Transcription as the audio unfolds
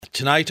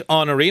Tonight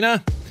on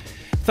Arena,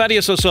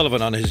 Thaddeus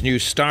O'Sullivan on his new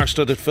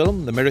star-studded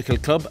film, The Miracle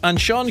Club, and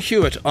Seán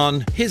Hewitt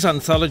on his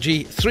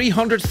anthology,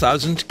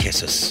 300,000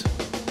 Kisses.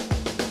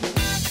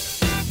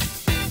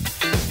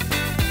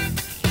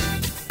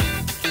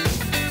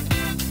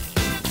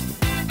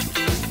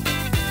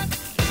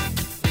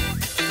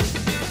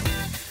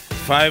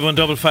 Five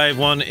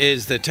 51551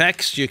 is the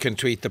text. You can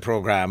tweet the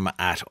programme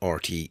at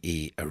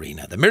RTE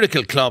Arena. The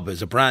Miracle Club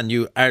is a brand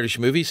new Irish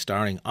movie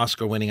starring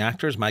Oscar-winning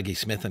actors Maggie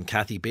Smith and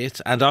Kathy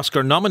Bates and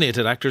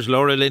Oscar-nominated actors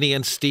Laura Linney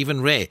and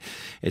Stephen Rea.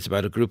 It's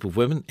about a group of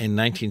women in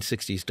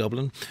 1960s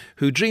Dublin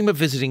who dream of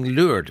visiting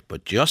Lourdes,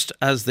 but just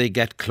as they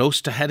get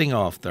close to heading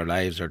off, their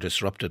lives are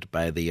disrupted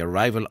by the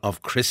arrival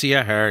of Chrissy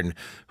Ahern,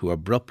 who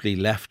abruptly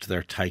left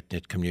their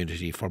tight-knit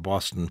community for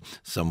Boston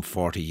some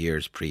 40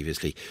 years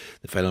previously.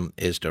 The film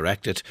is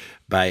directed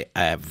by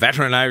a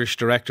veteran Irish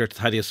director,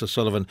 Thaddeus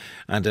O'Sullivan,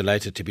 and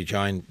delighted to be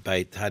joined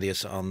by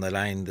Thaddeus on the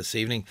line this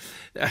evening.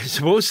 I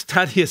suppose,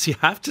 Thaddeus, you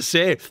have to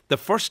say the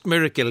first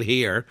miracle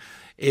here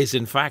is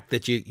in fact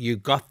that you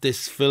got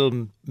this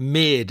film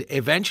made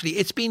eventually.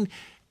 It's been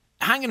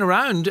hanging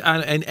around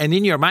and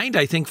in your mind,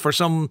 I think, for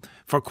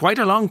quite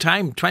a long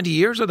time, 20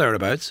 years or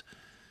thereabouts.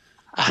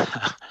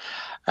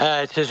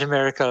 It is a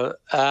miracle.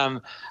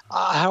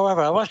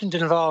 However, I wasn't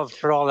involved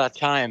for all that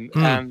time.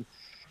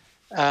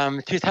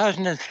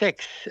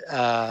 2006,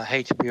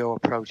 HBO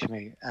approached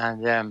me,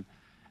 and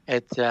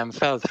it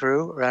fell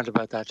through around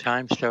about that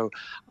time. So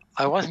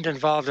I wasn't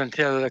involved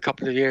until a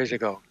couple of years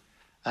ago,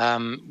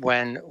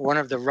 when one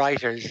of the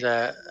writers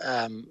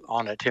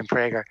on it, Tim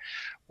Prager,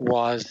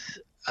 was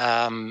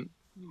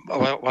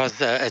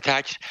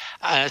attached,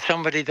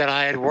 somebody that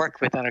I had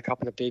worked with on a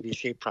couple of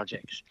BBC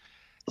projects.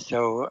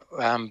 So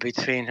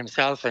between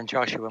himself and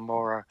Joshua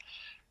Moore,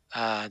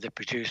 the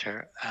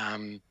producer,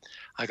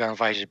 I got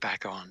invited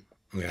back on.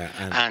 Yeah,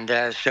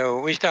 and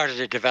so we started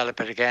to develop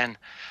it again,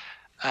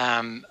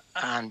 and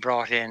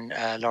brought in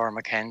Laura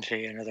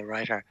Mackenzie, another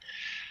writer,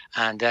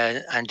 and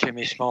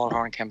Jimmy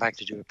Smallhorn came back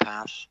to do a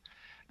pass,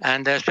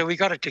 and so we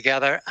got it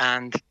together,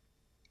 and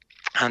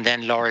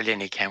then Laura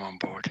Linney came on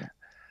board.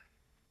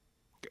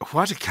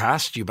 What a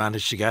cast you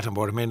managed to get on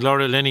board. I mean,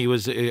 Laura Linney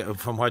was,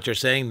 from what you're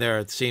saying there,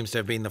 it seems to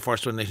have been the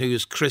first one.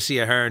 Who's Chrissy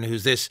Ahern,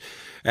 who's this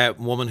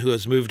woman who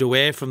has moved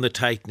away from the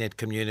tight-knit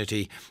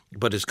community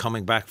but is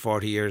coming back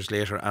 40 years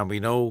later. And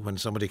we know when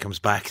somebody comes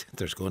back,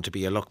 there's going to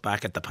be a look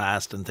back at the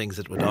past and things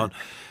that were done.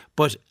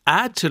 But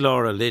add to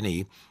Laura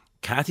Linney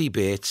Kathy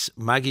Bates,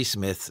 Maggie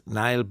Smith,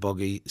 Niall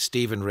Buggy,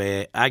 Stephen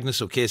Rea,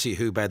 Agnes O'Casey,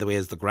 who, by the way,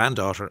 is the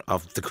granddaughter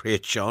of the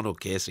great Seán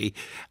O'Casey,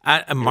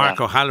 and Mark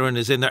O'Halloran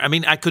is in there. I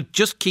mean, I could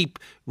just keep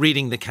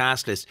reading the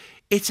cast list.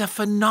 It's a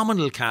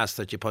phenomenal cast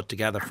that you put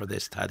together for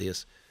this,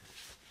 Thaddeus.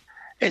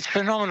 It's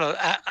phenomenal,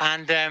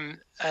 and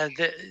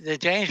the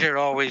danger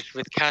always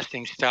with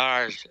casting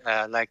stars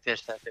like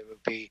this, that there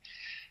would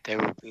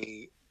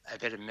be a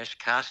bit of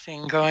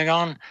miscasting going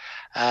on,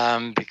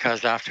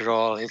 because after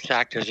all, it's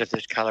actors of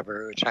this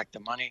caliber who attract the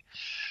money.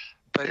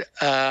 But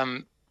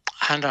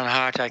hand on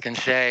heart, I can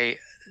say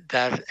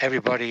that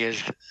everybody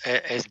is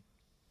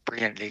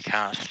brilliantly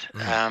cast.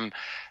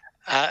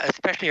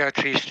 Especially our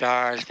three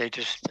stars, they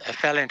just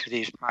fell into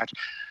these parts.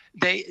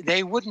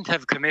 They wouldn't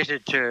have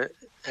committed to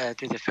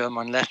the film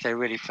unless they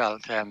really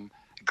felt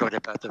good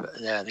about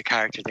the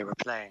character they were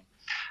playing,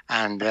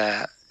 and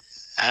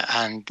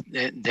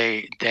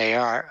they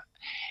are.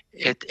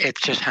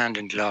 It's just hand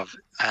in glove.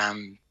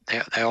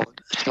 They all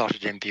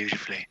slotted in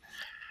beautifully.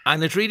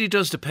 And it really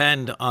does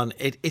depend on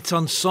it. It's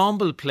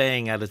ensemble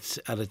playing at its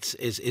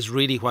is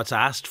really what's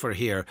asked for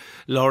here.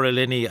 Laura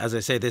Linney, as I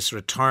say, this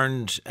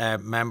returned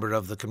member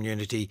of the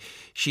community.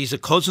 She's a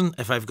cousin,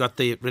 if I've got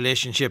the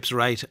relationships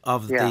right,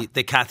 of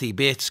the Kathy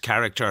Bates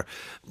character.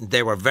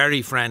 They were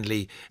very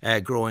friendly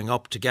growing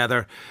up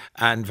together,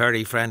 and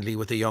very friendly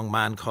with a young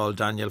man called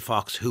Daniel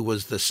Fox, who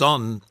was the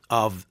son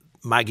of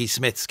Maggie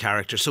Smith's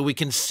character. So we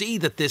can see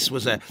that this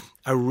was a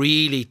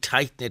really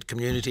tight-knit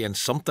community, and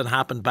something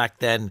happened back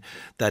then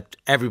that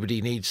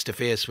everybody needs to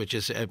face, which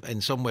is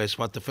in some ways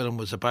what the film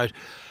was about.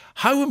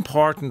 How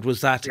important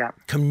was that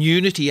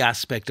community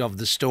aspect of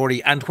the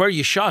story, and where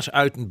you shot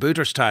out in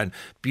Booterstown,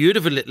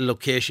 beautiful little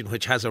location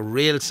which has a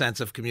real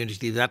sense of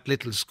community, that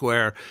little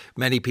square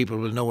many people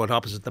will know it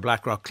opposite the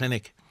Blackrock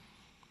Clinic?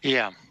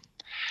 Yeah.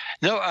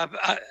 No,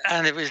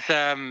 and it was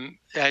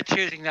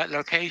choosing that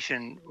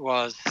location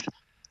was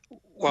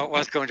what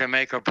was going to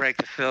make or break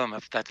the film,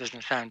 if that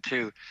doesn't sound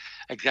too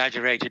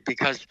exaggerated,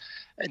 because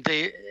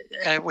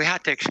we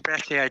had to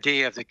express the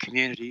idea of the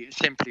community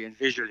simply and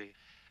visually.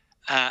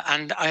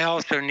 And I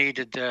also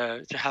needed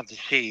to have the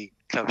sea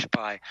close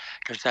by,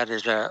 because that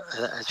is a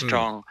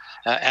strong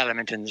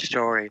element in the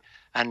story.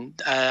 And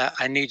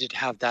I needed to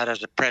have that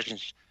as a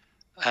presence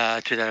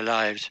to their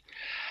lives.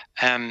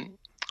 I mean,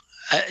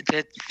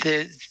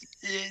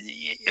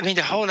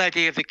 the whole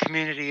idea of the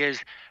community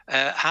is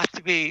had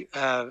to be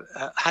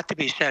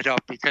set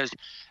up, because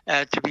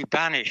to be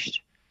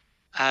banished,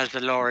 as the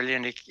Laura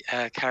Linney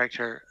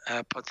character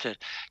puts it,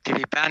 to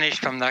be banished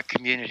from that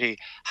community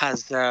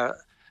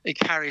it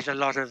carries a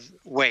lot of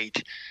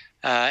weight.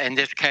 In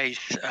this case,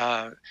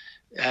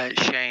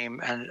 shame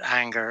and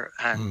anger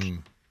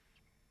and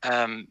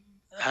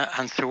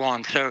so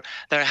on. So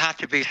there had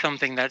to be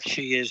something that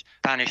she is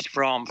banished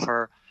from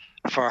for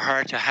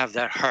her to have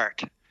that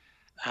hurt.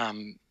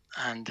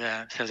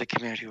 So the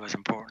community was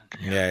important.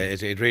 Yeah,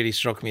 it really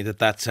struck me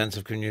that sense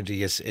of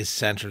community is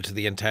central to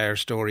the entire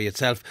story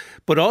itself.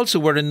 But also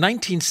we're in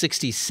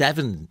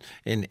 1967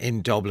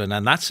 in Dublin,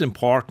 and that's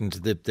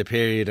important, the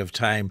period of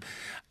time.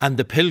 And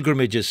the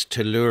pilgrimages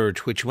to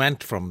Lourdes, which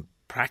went from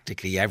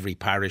practically every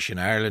parish in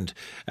Ireland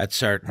at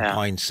certain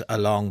points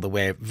along the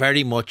way,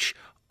 very much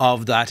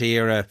of that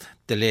era,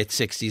 the late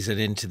 60s and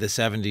into the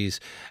 70s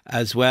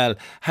as well.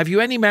 Have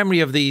you any memory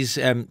of these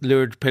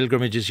Lourdes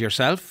pilgrimages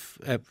yourself,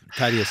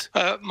 Thaddeus?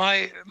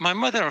 My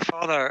mother and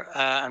father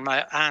and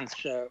my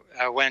aunts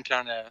went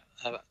on a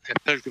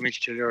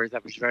pilgrimage to Lourdes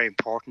that was very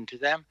important to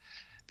them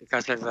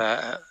because of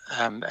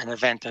an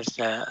event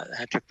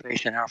that took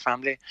place in our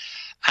family.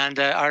 And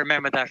I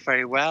remember that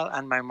very well.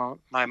 And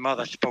my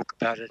mother spoke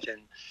about it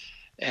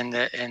in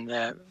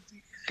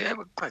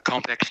quite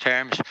complex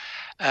terms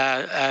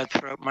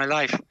throughout my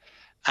life.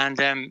 And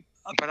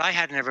but I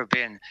had never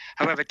been.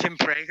 However, Tim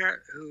Prager,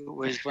 who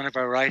was one of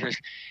our writers,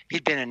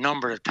 he'd been a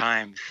number of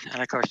times,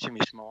 and of course Jimmy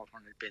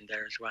Smallhorn had been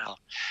there as well.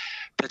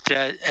 But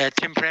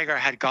Tim Prager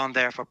had gone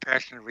there for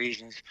personal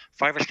reasons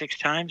 5 or 6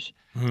 times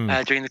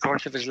during the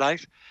course of his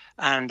life,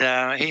 and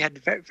he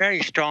had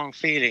very strong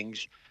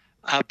feelings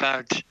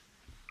about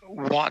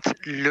what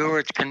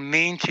Lourdes can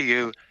mean to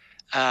you,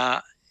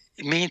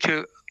 mean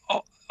to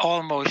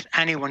almost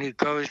anyone who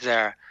goes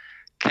there.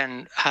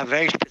 Can have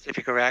very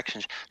specific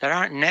reactions that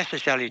aren't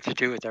necessarily to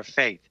do with their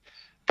faith,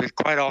 but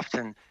quite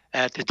often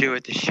to do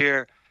with the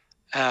sheer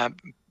to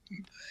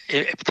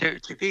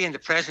be in the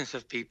presence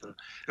of people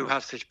who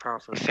have such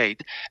powerful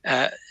faith.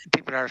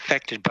 People are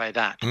affected by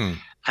that,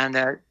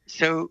 and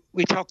so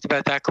we talked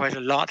about that quite a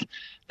lot.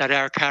 That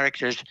our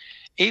characters,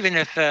 even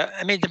if the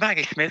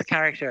Maggie Smith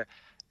character,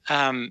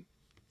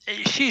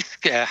 she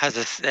has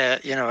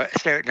a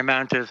certain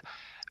amount of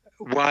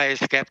wise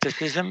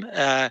skepticism.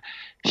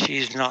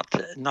 She's not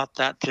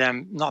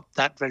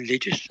that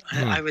religious,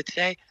 I would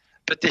say,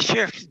 but the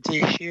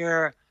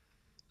sheer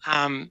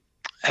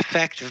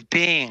effect of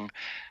being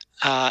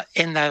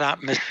in that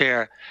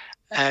atmosphere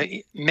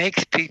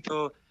makes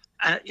people,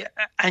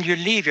 and you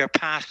leave your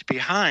past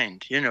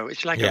behind.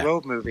 It's like a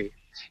road movie.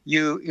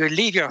 You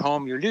leave your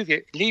home, you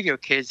leave your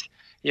kids,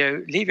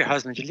 you leave your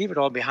husband, you leave it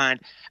all behind,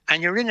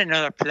 and you're in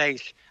another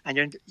place,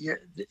 and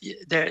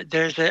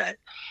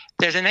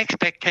there's an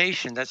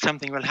expectation that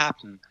something will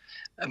happen,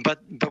 but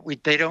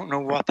they don't know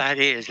what that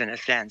is in a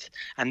sense,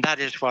 and that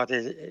is what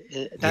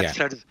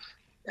sort of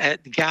the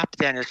gap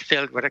then is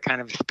filled with a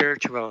kind of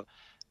spiritual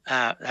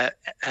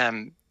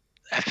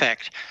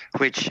effect,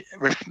 which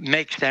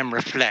makes them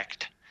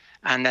reflect,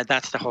 and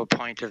that's the whole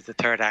point of the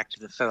third act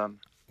of the film.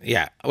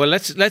 Yeah, well,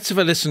 let's have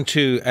a listen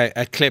to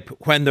a clip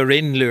when they're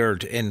in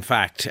Lourdes, in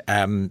fact,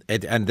 and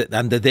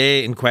the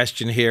they in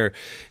question here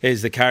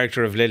is the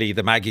character of Lily.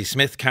 The Maggie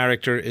Smith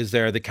character is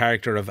there, the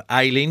character of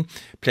Eileen,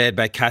 played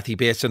by Kathy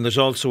Bates, and there's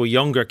also a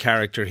younger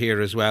character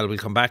here as well. We'll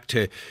come back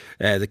to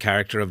the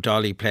character of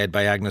Dolly, played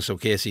by Agnes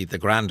O'Casey, the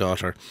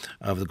granddaughter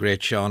of the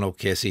great Seán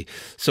O'Casey.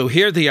 So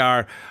here they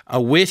are,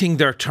 awaiting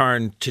their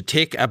turn to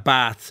take a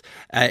bath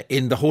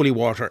in the holy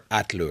water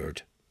at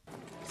Lourdes.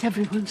 Is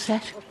everyone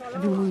set?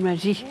 Everyone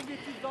ready?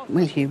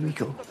 Well, here we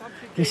go.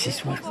 This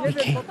is what we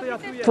came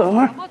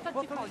for.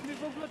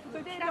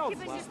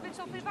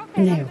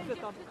 Now,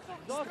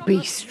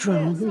 be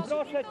strong.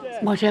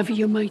 Whatever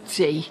you might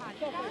say,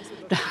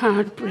 the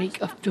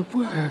heartbreak of the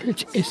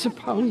world is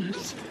upon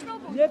us.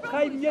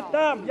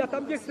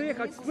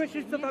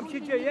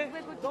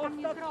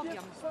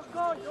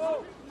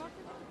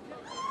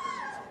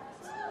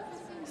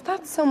 Is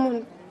that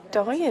someone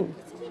dying?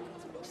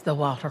 It's the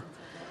water.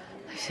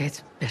 I say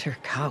it's bitter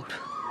cold.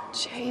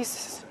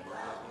 Jesus.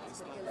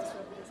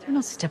 They're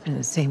not stepping in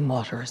the same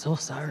water as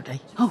us, are they?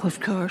 Oh,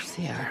 of course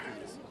they are.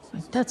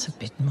 That's a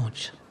bit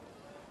much.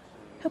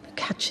 How about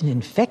catching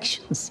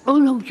infections? Oh,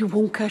 no, you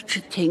won't catch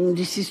a thing.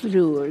 This is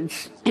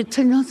Lourdes. It's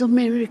another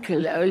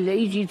miracle. Our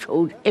Lady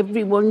told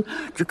everyone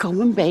to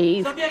come and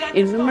bathe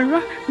in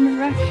the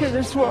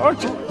miraculous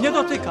water.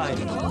 That's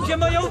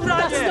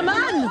the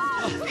man!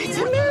 It's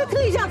a miracle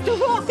he's after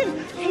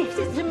walking.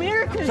 It's a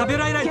miracle.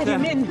 Get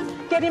him in.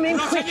 Get him in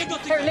quick.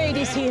 Our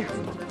Lady's here.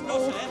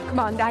 Come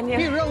on,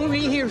 Daniel. We're only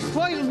here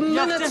 5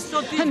 minutes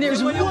and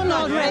there's one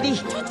already.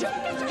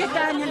 Get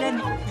Daniel in.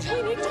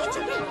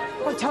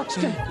 I touched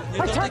him.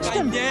 Our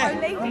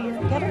Lady,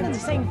 get her in the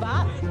same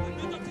bath.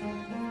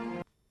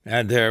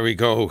 And there we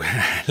go.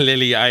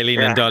 Lily,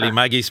 Eileen and Dolly,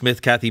 Maggie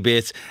Smith, Kathy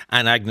Bates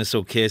and Agnes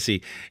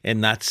O'Casey in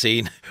that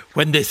scene.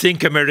 When they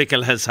think a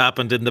miracle has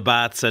happened in the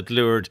baths at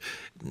Lourdes,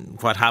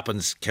 what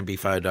happens can be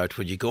found out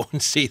when you go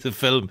and see the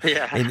film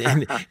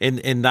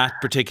in that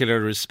particular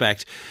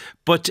respect.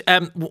 But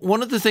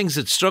one of the things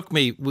that struck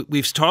me,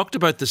 we've talked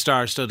about the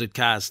star-studded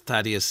cast,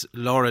 Thaddeus,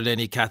 Laura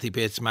Linney, Kathy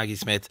Bates, Maggie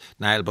Smith,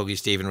 Niall Buggy,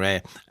 Stephen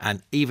Ray,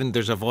 and even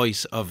there's a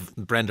voice of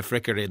Brenda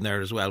Fricker in there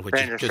as well, which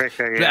is just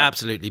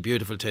absolutely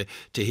beautiful to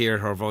hear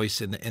her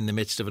voice in the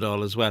midst of it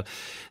all as well.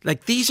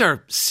 Like, these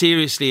are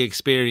seriously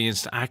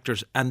experienced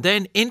actors, and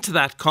then into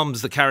that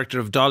comes the character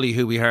of Dolly,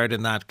 who we heard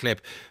in that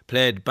clip,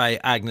 played by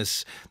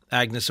Agnes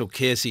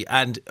O'Casey,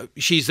 and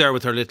she's there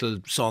with her little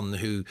son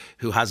who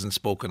hasn't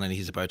spoken, and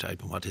he's about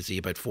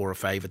 4 or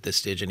 5 at this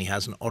stage, and he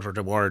hasn't uttered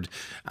a word,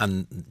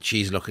 and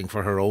she's looking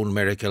for her own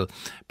miracle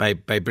by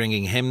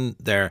bringing him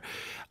there.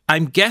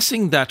 I'm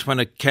guessing that when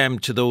it came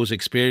to those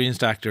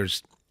experienced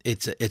actors,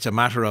 it's a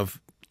matter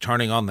of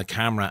turning on the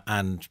camera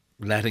and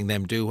letting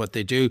them do what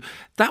they do.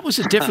 That was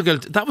a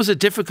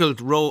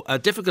difficult role, a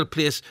difficult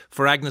place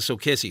for Agnes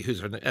O'Casey,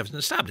 who's an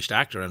established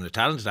actor and a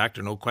talented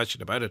actor, no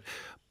question about it.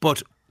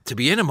 But to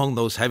be in among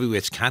those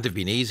heavyweights can't have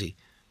been easy.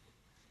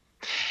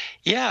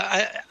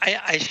 Yeah,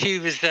 she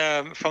was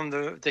from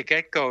the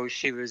get-go.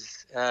 She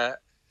was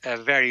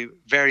very,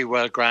 very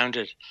well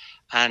grounded,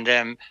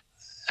 and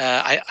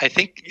I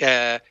think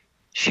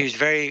she was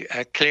very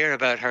clear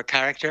about her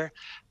character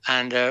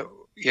and her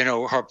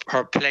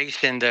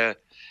place in the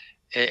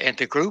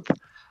group.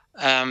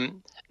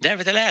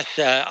 Nevertheless,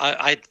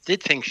 I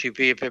did think she'd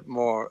be a bit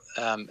more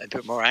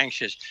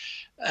anxious,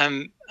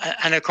 and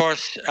of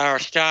course our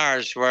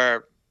stars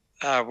were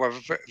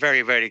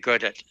very, very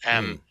good at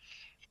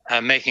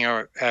making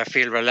her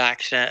feel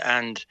relaxed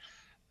and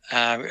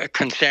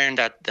concerned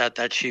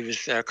that she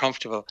was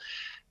comfortable,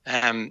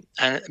 and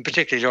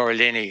particularly Laura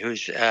Linney,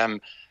 who's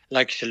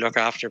likes to look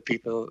after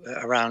people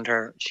around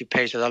her. She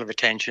pays a lot of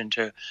attention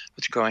to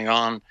what's going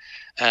on,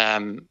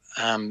 to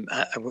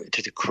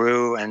the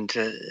crew and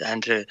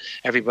to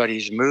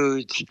everybody's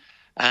moods,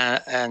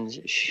 and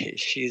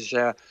she's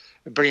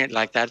brilliant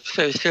like that.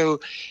 So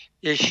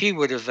she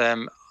would have,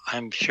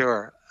 I'm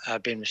sure,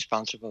 been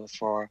responsible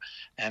for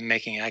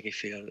making Aggie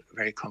feel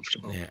very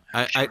comfortable. Yeah,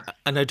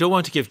 I don't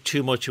want to give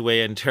too much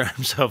away in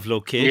terms of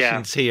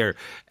locations here.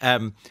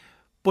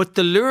 But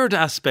the Lourdes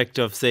aspect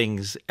of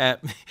things,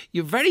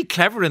 you're very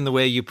clever in the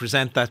way you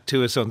present that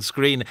to us on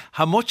screen.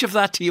 How much of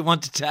that do you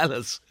want to tell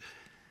us?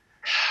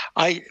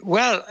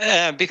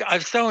 Because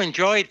I've so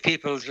enjoyed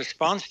people's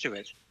response to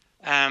it.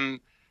 I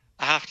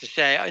have to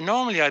say,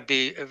 normally I'd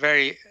be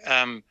very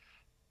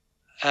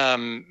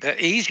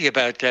easy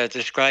about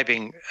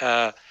describing,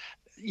 the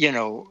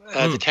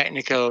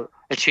technical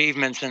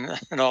achievements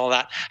and all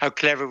that, how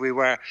clever we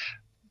were.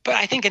 But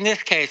I think in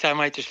this case, I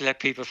might just let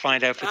people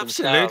find out for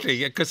themselves.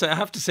 Absolutely, because I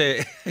have to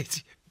say,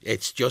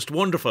 it's just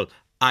wonderful.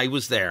 I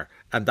was there,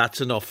 and that's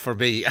enough for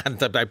me.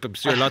 And I'm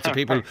sure lots of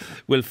people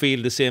will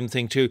feel the same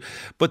thing too.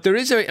 But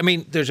there's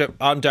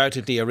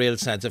undoubtedly a real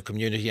sense of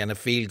community and a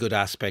feel-good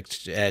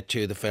aspect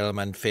to the film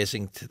and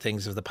facing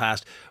things of the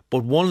past.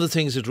 But one of the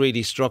things that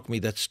really struck me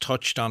that's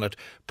touched on it,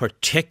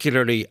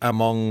 particularly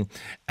among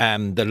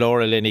the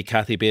Laura Linney,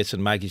 Kathy Bates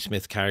and Maggie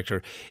Smith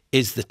character,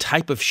 is the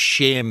type of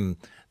shame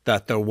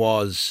that there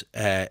was,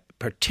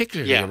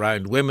 particularly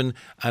around women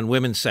and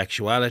women's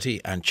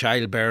sexuality and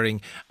childbearing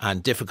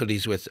and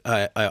difficulties with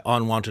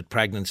unwanted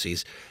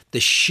pregnancies. The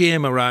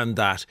shame around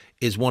that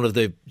is one of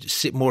the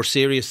more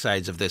serious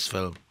sides of this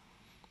film.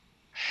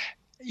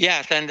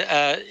 Yes, and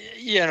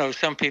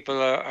some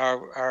people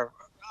are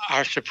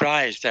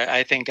surprised,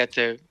 I think, at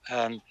the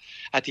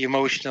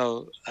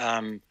emotional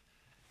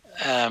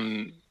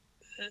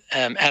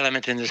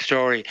element in the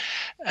story.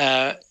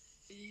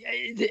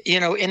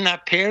 In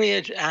that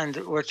period, and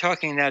we're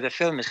talking now, the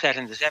film is set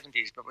in the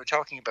 70s, but we're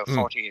talking about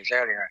 40 years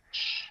earlier,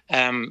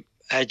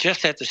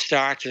 just at the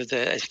start of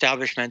the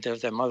establishment of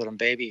the mother and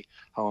baby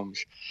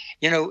homes.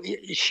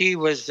 She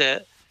was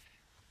the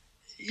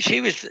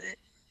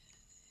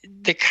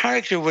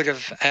character would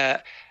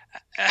have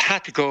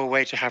had to go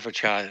away to have her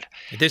child.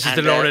 This is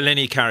the Laura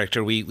Linney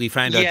character. We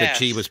found out that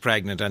she was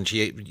pregnant, and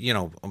she,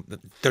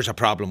 there's a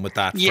problem with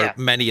that for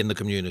many in the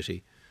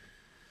community.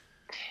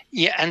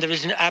 Yeah, and there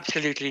was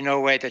absolutely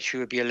no way that she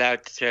would be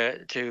allowed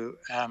to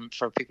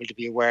for people to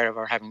be aware of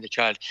her having the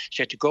child.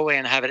 She had to go away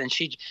and have it, and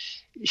she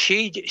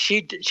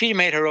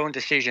made her own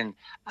decision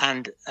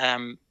and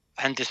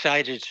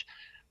decided.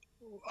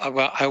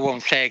 Well, I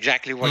won't say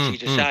exactly what she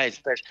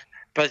decides,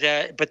 but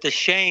the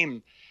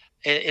shame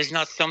is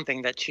not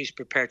something that she's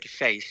prepared to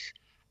face,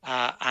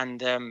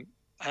 and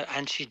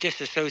she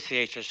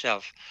disassociates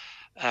herself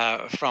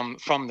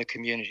from the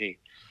community.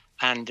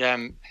 And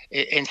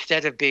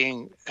instead of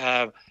being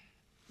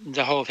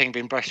the whole thing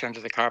being brushed under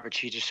the carpet,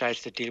 she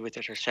decides to deal with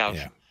it herself.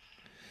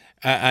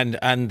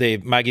 And the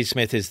Maggie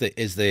Smith is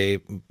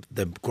the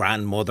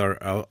grandmother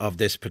of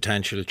this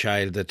potential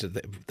child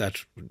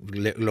that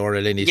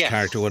Laura Linney's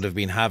character would have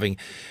been having.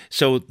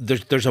 So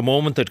there's a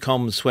moment that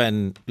comes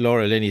when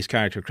Laura Linney's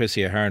character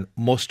Chrissy Ahern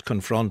must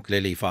confront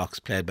Lily Fox,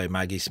 played by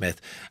Maggie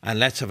Smith, and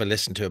let's have a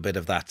listen to a bit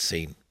of that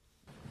scene.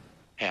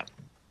 Yeah.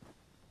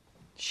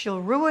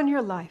 She'll ruin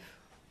your life.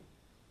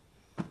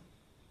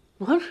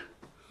 What?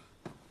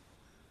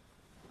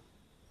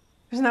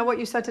 Isn't that what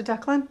you said to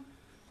Declan?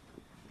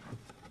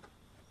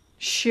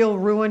 She'll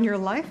ruin your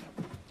life?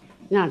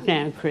 Not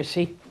now,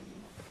 Chrissy.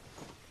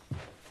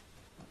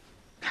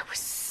 I was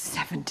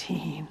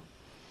 17.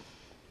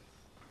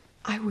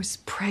 I was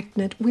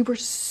pregnant. We were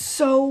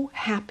so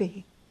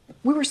happy.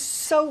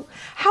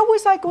 How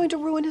was I going to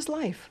ruin his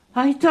life?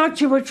 I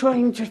thought you were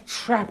trying to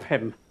trap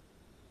him.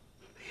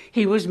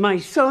 He was my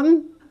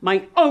son,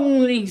 my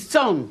only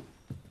son.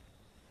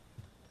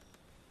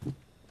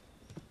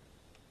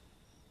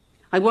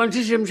 I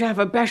wanted him to have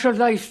a better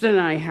life than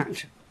I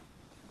had.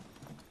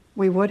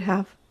 We would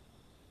have.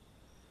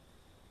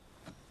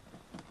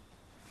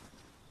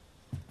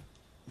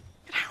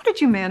 How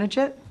did you manage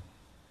it?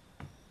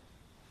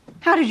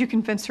 How did you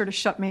convince her to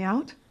shut me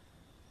out?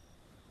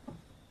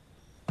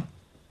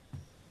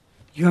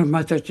 Your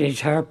mother did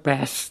her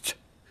best.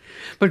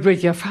 But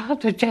with your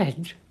father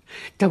dead,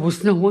 there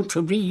was no one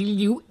to reel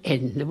you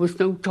in. There was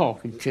no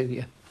talking to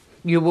you.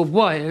 You were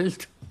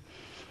wild.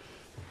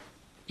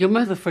 Your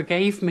mother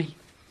forgave me.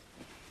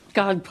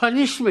 God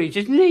punished me,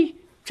 didn't he?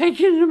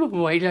 Taking him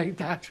away like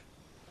that.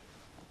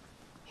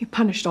 He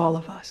punished all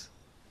of us.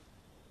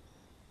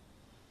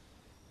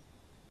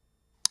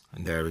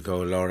 And there we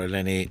go, Laura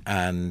Linney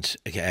and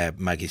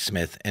Maggie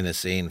Smith in a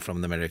scene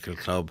from The Miracle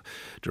Club.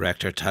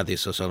 Director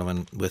Thaddeus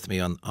O'Sullivan with me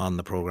on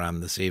the programme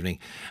this evening.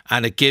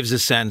 And it gives a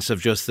sense of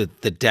just the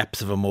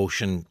depth of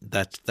emotion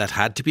that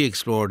had to be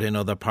explored in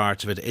other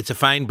parts of it. It's a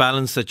fine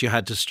balance that you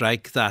had to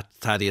strike, that,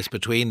 Thaddeus,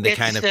 between the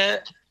kind of...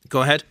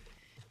 Go ahead.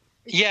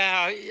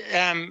 Yeah,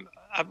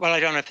 well, I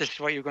don't know if this is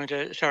what you're going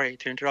to... Sorry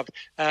to interrupt.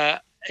 The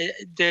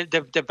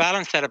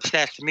balance that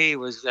obsessed me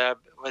was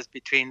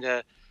between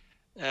the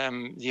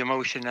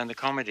emotion and the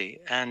comedy,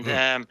 and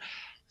yes,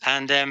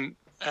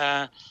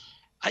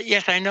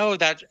 I know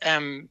that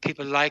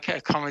people like a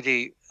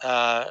comedy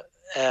as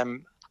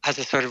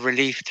a sort of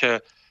relief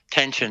to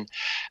tension,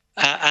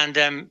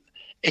 and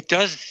it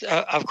does,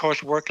 of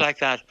course, work like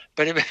that.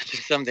 But it was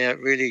just something that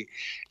really,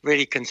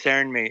 really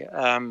concerned me,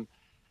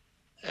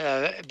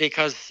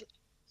 because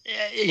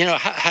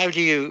how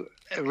do you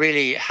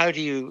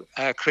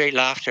create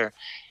laughter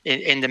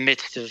in the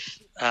midst of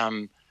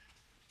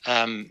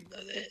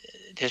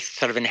this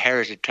sort of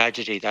inherited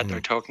tragedy that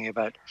they're talking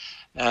about,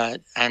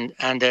 and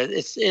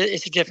it's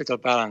a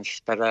difficult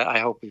balance, but I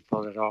hope we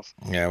pulled it off.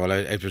 Yeah, well,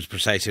 it was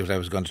precisely what I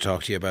was going to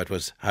talk to you about,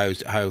 was how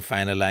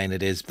fine a line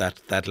it is,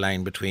 that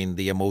line between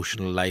the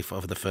emotional life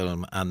of the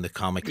film and the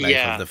comic life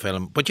of the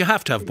film. But you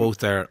have to have both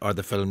there, or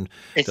the film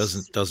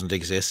doesn't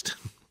exist.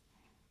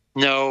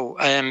 No,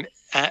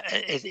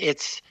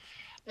 it's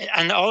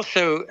and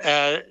also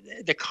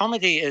the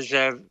comedy is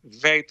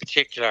very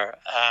particular.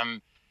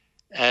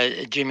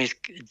 Jimmy's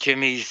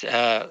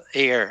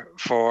ear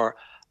for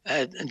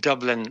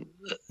Dublin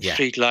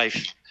street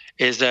life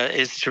is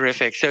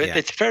terrific. So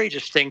it's very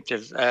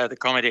distinctive, the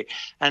comedy,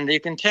 and you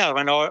can tell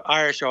when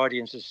Irish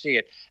audiences see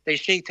it, they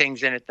see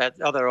things in it that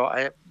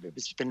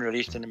it's been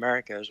released in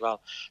America as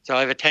well. So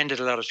I've attended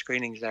a lot of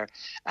screenings there,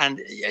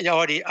 and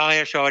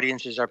Irish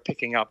audiences are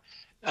picking up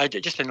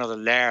just another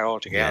layer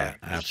altogether.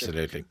 Yeah,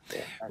 absolutely.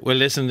 Well,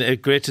 listen,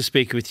 great to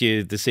speak with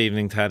you this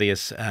evening,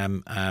 Thaddeus,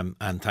 and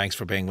thanks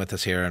for being with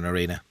us here on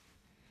Arena.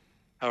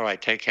 All right,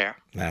 take care.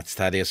 That's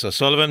Thaddeus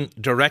O'Sullivan,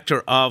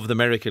 director of The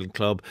Miracle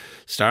Club,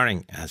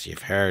 starring, as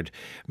you've heard,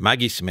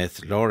 Maggie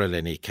Smith, Laura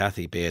Linney,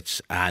 Kathy Bates,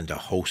 and a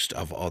host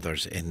of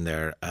others in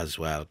there as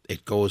well.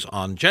 It goes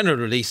on general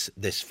release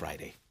this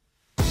Friday.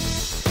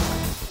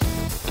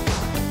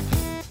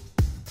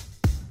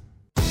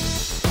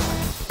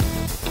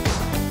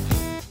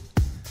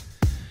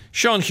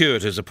 Seán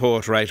Hewitt is a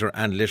poet, writer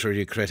and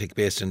literary critic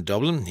based in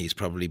Dublin. He's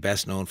probably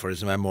best known for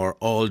his memoir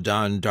All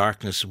Down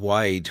Darkness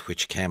Wide,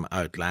 which came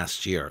out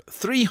last year.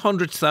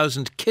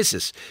 300,000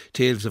 Kisses,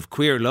 Tales of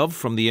Queer Love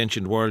from the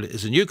Ancient World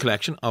is a new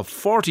collection of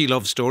 40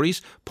 love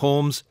stories,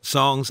 poems,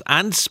 songs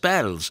and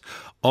spells,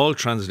 all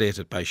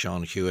translated by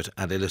Seán Hewitt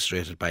and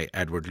illustrated by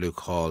Edward Luke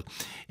Hall.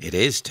 It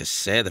is, to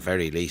say the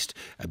very least,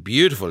 a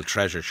beautiful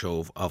treasure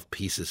trove of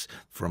pieces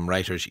from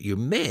writers you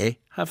may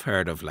have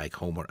heard of, like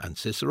Homer and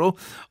Cicero,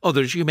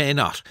 others you may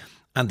not.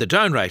 And the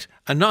downright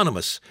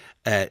anonymous,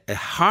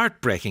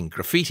 heartbreaking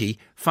graffiti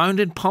found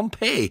in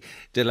Pompeii.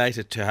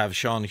 Delighted to have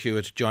Seán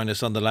Hewitt join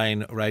us on the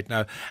line right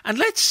now. And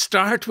let's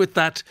start with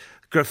that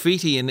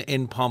graffiti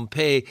in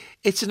Pompeii.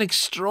 It's an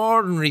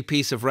extraordinary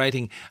piece of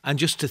writing, and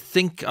just to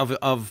think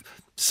of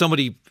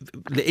somebody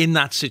in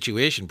that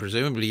situation,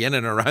 presumably in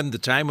and around the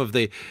time of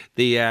the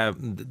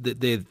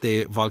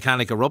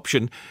volcanic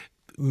eruption,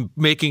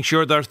 making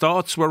sure their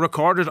thoughts were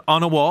recorded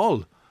on a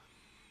wall.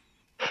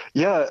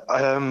 Yeah,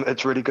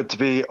 it's really good to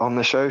be on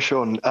the show,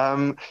 Sean.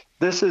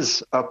 This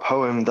is a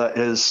poem that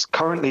is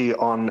currently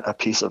on a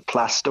piece of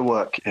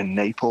plasterwork in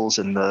Naples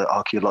in the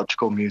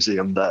Archaeological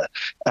Museum there.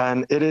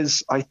 And it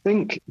is, I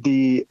think,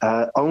 the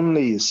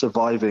only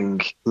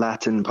surviving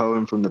Latin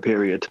poem from the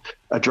period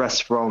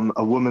addressed from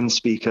a woman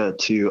speaker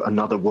to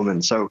another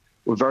woman. So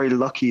we're very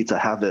lucky to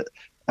have it.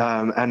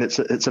 And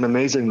it's an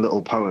amazing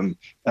little poem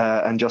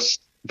and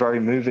just very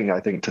moving, I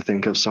think, to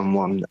think of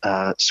someone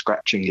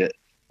scratching it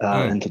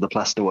into the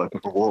plasterwork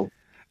of a wall.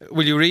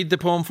 Will you read the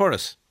poem for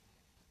us?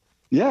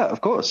 Yeah,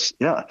 of course.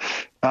 Yeah.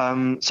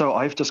 So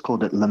I've just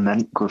called it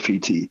Lament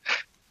Graffiti.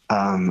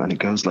 And it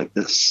goes like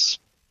this.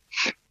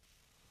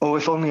 Oh,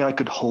 if only I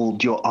could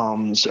hold your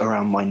arms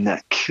around my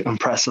neck and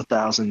press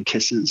 1,000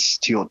 kisses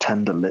to your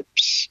tender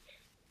lips.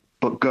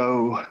 But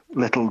go,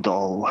 little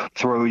doll,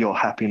 throw your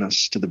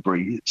happiness to the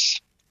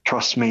breeze.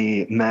 Trust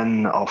me,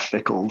 men are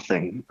fickle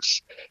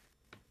things.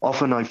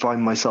 Often I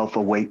find myself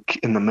awake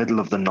in the middle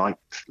of the night,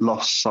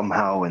 lost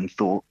somehow in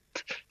thought,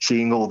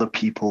 seeing all the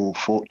people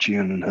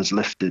fortune has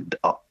lifted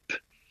up.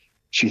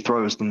 She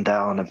throws them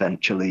down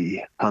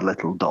eventually, her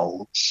little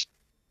dolls.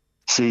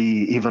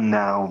 See, even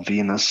now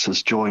Venus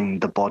has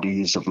joined the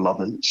bodies of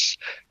lovers,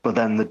 but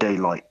then the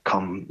daylight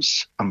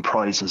comes and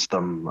prizes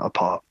them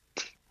apart.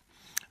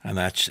 And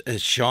that's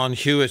Seán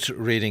Hewitt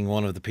reading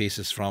one of the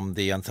pieces from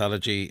the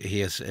anthology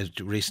he has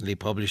recently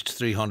published,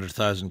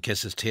 300,000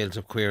 Kisses, Tales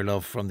of Queer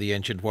Love from the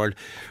Ancient World.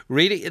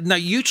 Really, now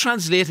you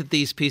translated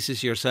these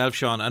pieces yourself,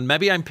 Seán, and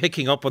maybe I'm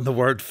picking up on the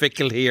word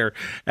fickle here.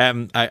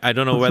 I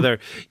don't know whether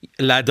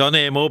La Donna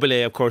è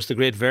mobile, of course, the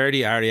great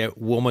Verdi aria,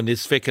 woman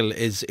is fickle,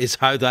 is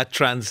how that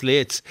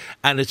translates.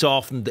 And it's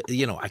often,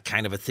 a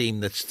kind of a theme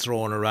that's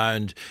thrown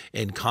around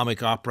in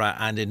comic opera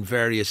and in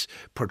various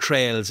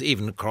portrayals,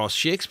 even across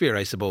Shakespeare,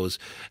 I suppose.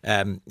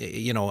 And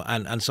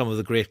some of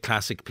the great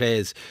classic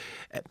plays.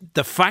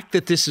 The fact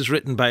that this is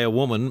written by a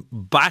woman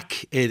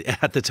back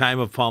at the time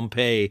of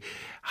Pompeii,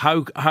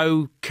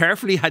 how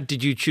carefully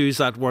did you choose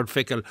that word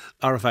fickle,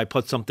 or if I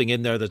put something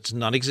in there that's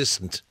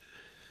non-existent?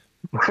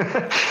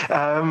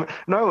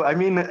 No, I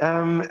mean,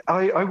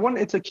 I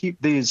wanted to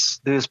keep these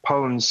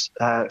poems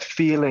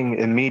feeling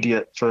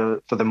immediate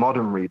for the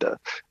modern reader.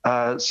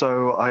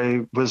 So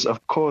I was,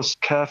 of course,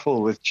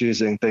 careful with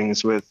choosing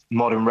things with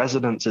modern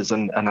resonances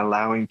and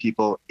allowing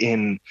people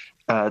in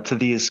to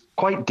these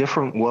quite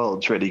different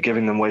worlds, really,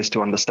 giving them ways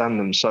to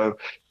understand them. So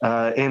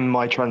in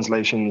my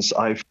translations,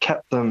 I've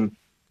kept them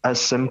as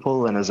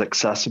simple and as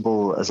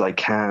accessible as I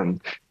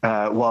can,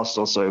 whilst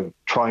also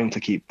trying to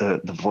keep the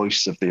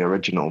voice of the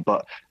original.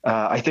 But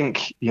I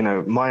think,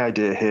 my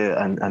idea here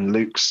and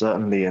Luke's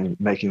certainly in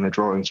making the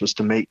drawings was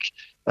to make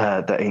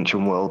the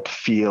ancient world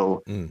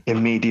feel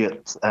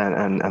immediate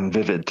and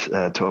vivid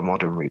to a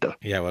modern reader.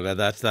 Yeah, well,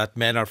 that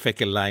men are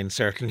fickle line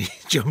certainly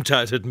jumped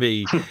out at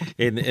me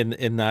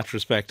in that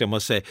respect, I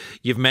must say.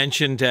 You've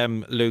mentioned,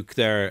 Luke,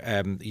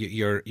 there,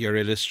 your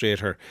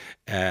illustrator.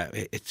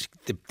 It's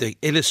the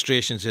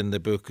illustrations in the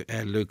book,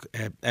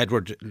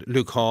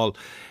 Luke Hall,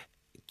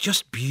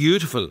 just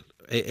beautiful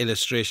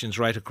illustrations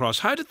right across.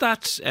 How did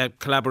that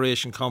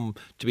collaboration come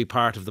to be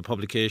part of the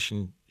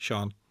publication,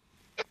 Seán?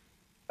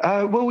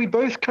 Well, we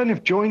both kind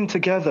of joined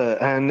together,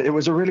 and it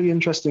was a really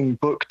interesting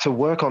book to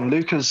work on.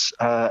 Luke is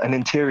an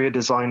interior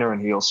designer,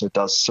 and he also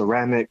does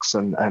ceramics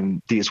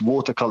and these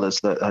watercolors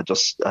that are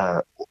just,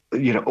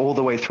 all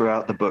the way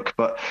throughout the book.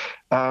 But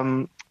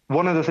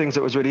one of the things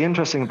that was really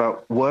interesting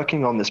about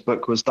working on this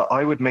book was that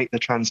I would make the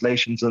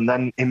translations, and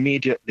then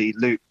immediately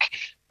Luke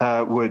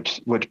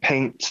would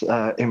paint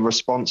in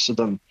response to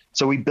them.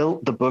 So we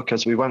built the book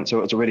as we went. So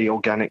it was a really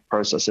organic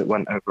process. It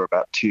went over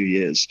about 2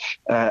 years.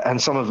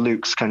 And some of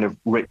Luke's kind of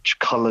rich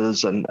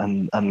colors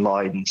and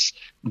lines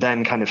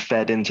then kind of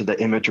fed into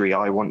the imagery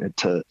I wanted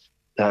to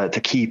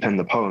keep in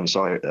the poem.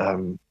 So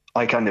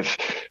I kind of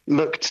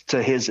looked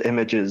to his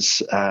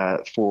images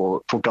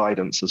for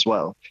guidance as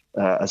well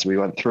as we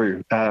went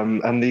through.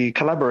 And the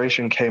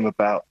collaboration came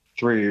about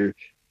through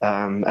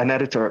an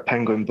editor at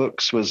Penguin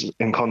Books was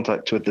in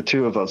contact with the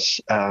two of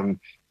us.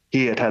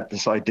 He had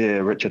this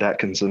idea, Richard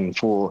Atkinson,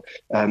 for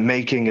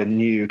making a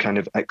new kind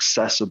of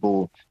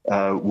accessible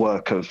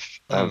work of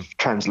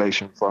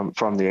translation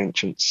from the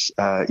ancients.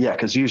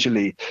 Because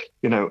usually,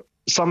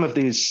 some of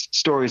these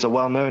stories are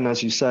well known,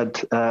 as you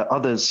said,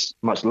 others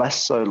much less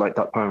so, like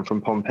that poem from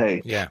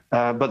Pompeii. Yeah.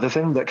 But the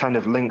thing that kind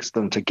of links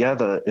them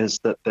together is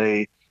that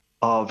they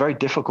are very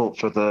difficult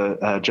for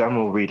the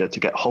general reader to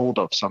get hold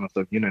of. Some of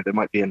them, they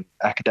might be in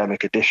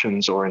academic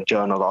editions or in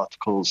journal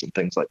articles and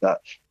things like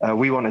that.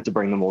 We wanted to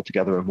bring them all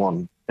together in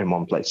one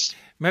place.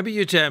 Maybe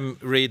you'd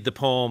read the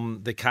poem,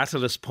 the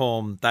Catalyst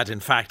poem, that in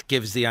fact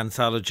gives the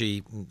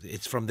anthology.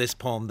 It's from this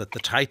poem that the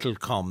title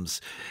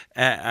comes.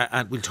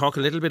 And we'll talk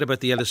a little bit about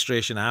the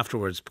illustration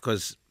afterwards,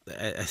 because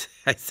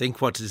I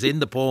think what is in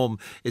the poem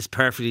is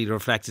perfectly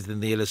reflected in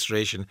the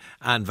illustration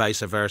and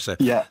vice versa.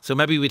 Yeah. So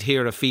maybe we'd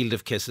hear A Field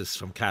of Kisses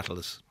from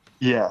Catullus.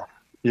 Yeah.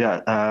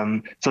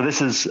 So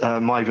this is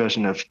my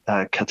version of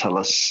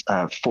Catullus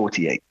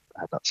 48.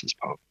 That's his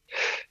poem.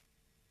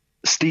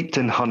 Steeped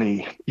in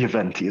honey,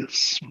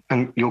 Juventius,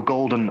 and your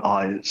golden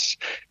eyes,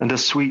 and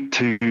as sweet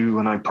too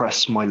when I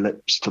press my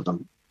lips to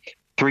them.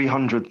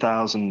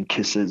 300,000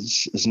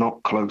 kisses is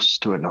not close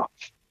to enough.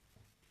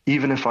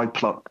 Even if I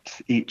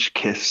plucked each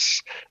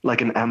kiss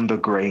like an amber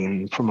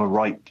grain from a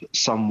ripe,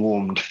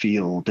 sun-warmed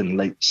field in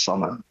late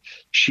summer,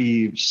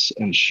 sheaves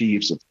and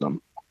sheaves of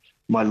them,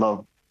 my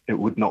love, it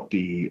would not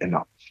be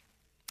enough.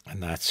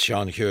 And that's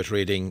Seán Hewitt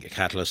reading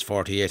Catalyst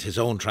 48, his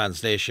own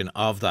translation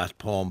of that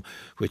poem,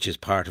 which is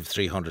part of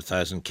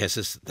 300,000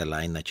 Kisses, the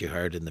line that you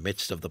heard in the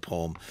midst of the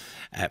poem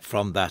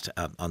from that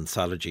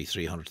anthology,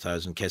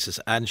 300,000 Kisses.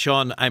 And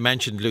Seán, I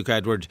mentioned Luke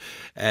Edward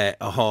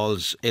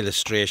Hall's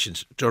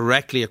illustrations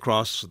directly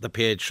across the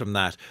page from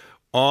that.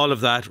 All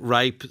of that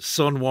ripe,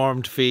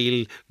 sun-warmed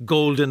feel,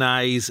 golden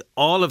eyes,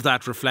 all of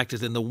that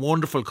reflected in the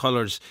wonderful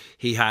colours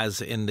he has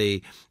in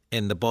the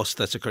bust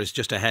that's occurs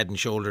just a head and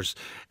shoulders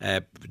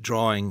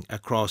drawing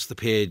across the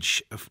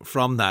page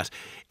from that.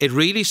 It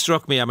really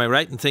struck me, am I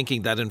right in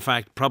thinking that in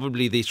fact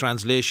probably the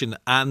translation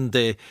and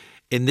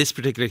in this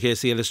particular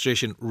case the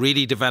illustration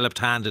really developed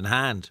hand in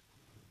hand?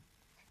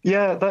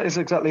 Yeah, that is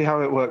exactly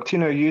how it worked.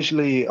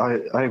 Usually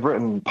I've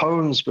written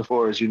poems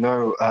before, as you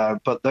know,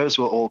 but those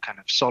were all kind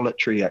of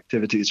solitary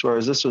activities,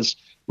 whereas this was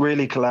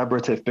really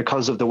collaborative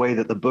because of the way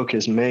that the book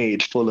is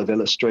made, full of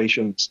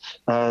illustrations.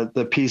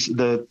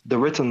 The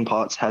written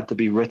parts had to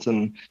be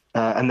written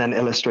and then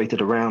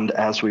illustrated around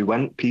as we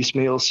went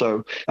piecemeal.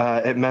 So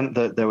it meant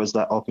that there was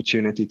that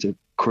opportunity to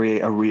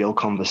create a real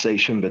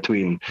conversation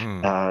between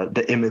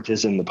the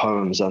images in the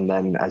poems and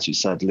then, as you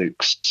said,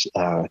 Luke's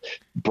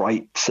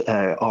bright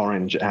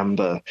orange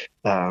amber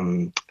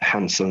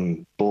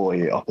handsome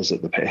boy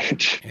opposite the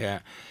page. Yeah.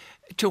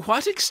 To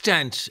what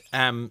extent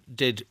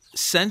did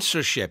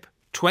censorship,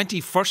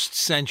 21st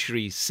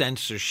century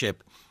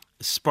censorship,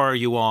 spur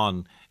you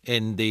on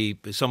in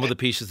some of the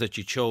pieces that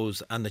you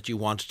chose and that you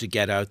wanted to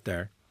get out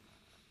there?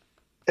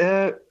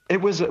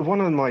 It was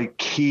one of my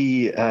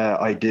key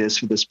ideas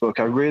for this book.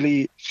 I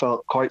really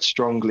felt quite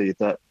strongly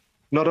that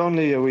not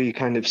only are we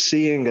kind of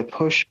seeing a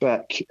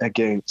pushback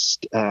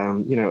against,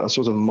 a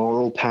sort of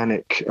moral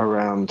panic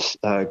around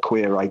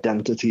queer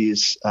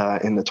identities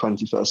in the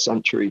 21st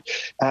century,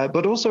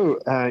 but also,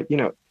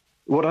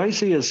 what I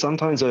see is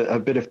sometimes a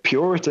bit of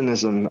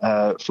Puritanism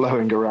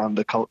flowing around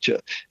the culture.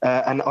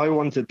 And I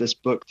wanted this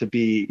book to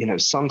be,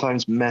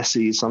 sometimes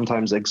messy,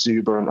 sometimes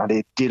exuberant, and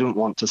it didn't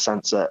want to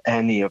censor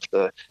any of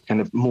the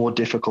kind of more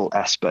difficult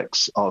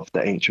aspects of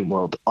the ancient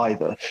world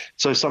either.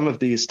 So some of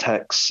these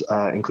texts,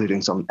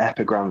 including some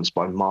epigrams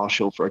by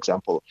Marshall, for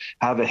example,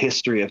 have a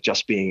history of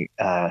just being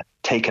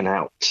taken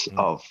out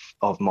of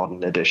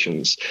modern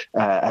editions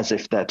as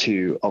if they're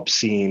too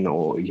obscene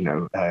or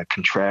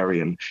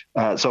contrarian.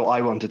 So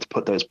I wanted to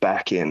put those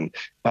back in.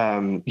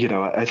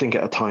 I think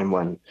at a time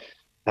when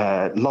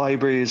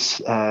libraries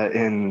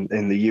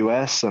in the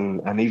US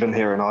and even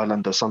here in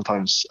Ireland are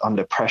sometimes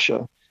under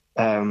pressure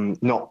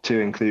not to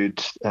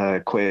include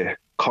queer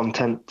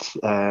content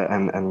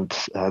and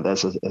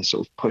there's a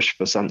sort of push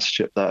for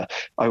censorship there.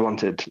 I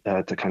wanted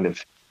to kind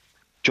of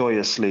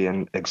joyously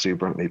and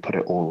exuberantly put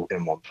it all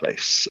in one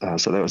place.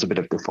 So there was a bit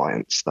of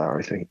defiance there,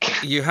 I think.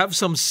 You have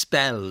some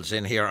spells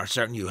in here, or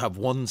certainly you have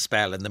one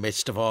spell in the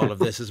midst of all of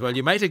this as well.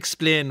 You might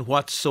explain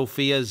what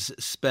Sophia's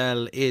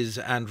spell is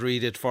and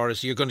read it for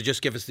us. You're going to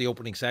just give us the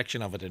opening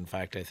section of it, in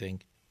fact, I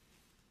think.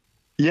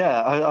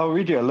 Yeah, I'll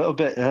read you a little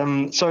bit.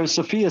 So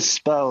Sophia's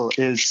spell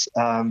is...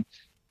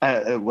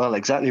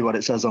 exactly what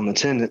it says on the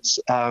tin. It's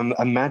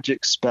a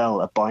magic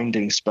spell, a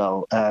binding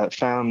spell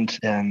found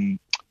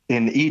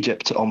in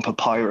Egypt on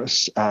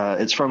papyrus.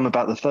 It's from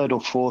about the 3rd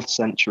or 4th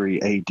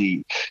century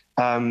AD.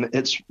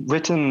 It's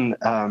written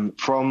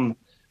from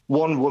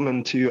one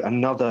woman to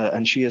another,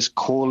 and she is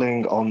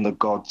calling on the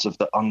gods of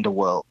the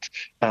underworld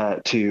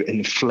to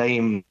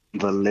inflame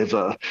the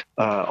liver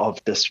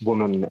of this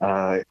woman,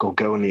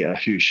 Gorgonia,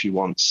 who she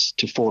wants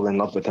to fall in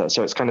love with her.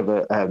 So it's kind of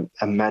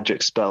a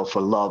magic spell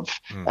for love,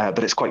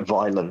 but it's quite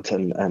violent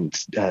and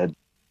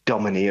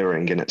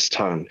domineering in its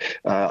tone.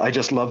 I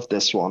just love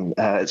this one.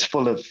 It's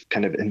full of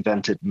kind of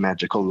invented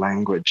magical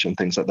language and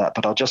things like that.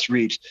 But I'll just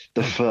read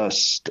the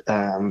first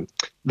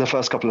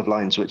couple of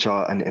lines, which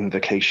are an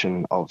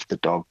invocation of the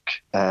dog,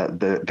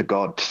 the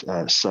god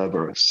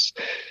Cerberus.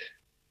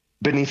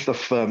 Beneath the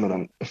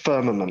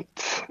firmament,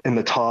 in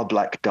the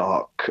tar-black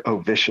dark, O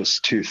vicious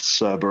toothed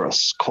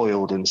Cerberus,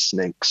 coiled in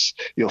snakes,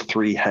 your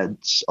 3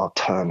 heads are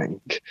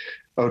turning.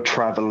 O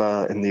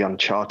traveller in the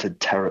uncharted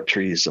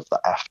territories of the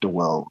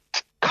afterworld,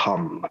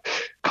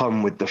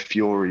 come with the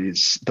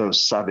furies, those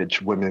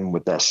savage women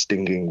with their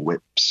stinging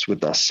whips,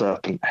 with their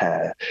serpent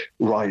hair,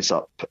 rise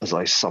up as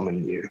I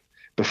summon you.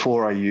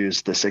 before I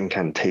use this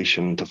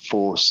incantation to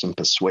force and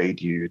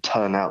persuade you,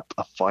 turn out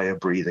a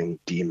fire-breathing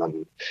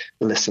demon.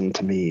 Listen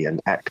to me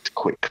and act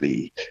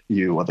quickly.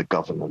 You are the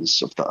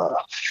governors of the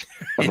earth.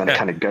 And then it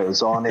kind of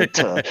goes on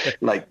into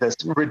like this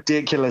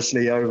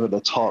ridiculously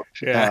over-the-top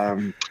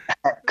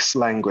X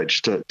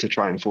language to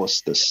try and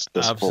force this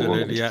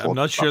Absolutely, yeah. I'm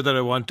not sure that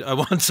I want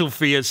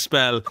Sophia's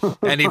spell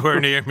anywhere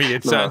near me.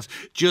 It sounds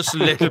just a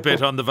little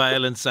bit on the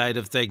violent side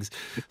of things.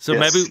 So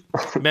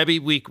maybe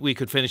we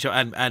could finish up,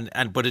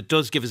 and but it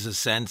does give us a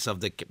sense of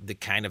the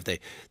kind of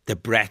the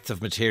breadth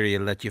of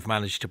material that you've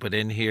managed to put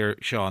in here,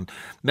 Seán.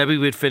 Maybe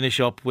we'd finish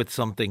up with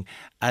something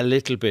a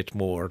little bit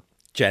more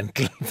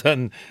gentle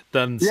than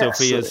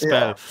Sophia's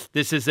spell. Yeah.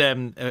 This is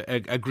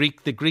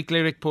the Greek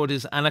lyric poet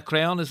is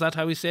Anacreon. Is that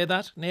how we say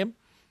that name?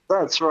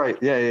 That's right.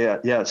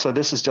 Yeah. So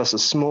this is just a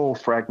small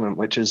fragment,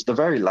 which is the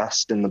very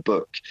last in the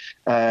book.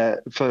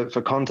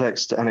 For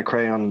context,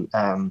 Anacreon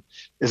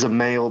is a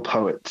male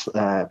poet,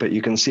 but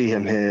you can see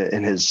him here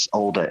in his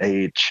older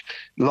age,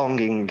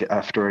 longing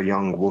after a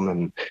young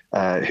woman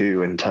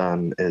who in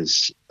turn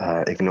is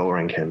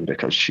ignoring him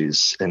because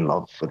she's in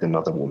love with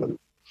another woman.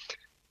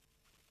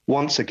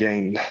 Once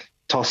again,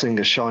 tossing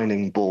a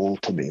shining ball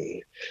to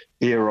me,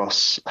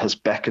 Eros has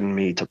beckoned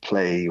me to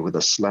play with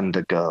a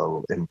slender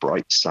girl in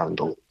bright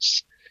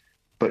sandals.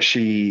 But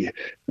she,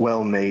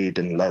 well made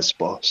in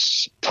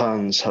Lesbos,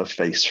 turns her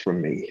face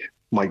from me,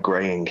 my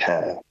greying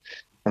hair,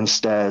 and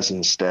stares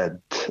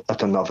instead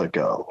at another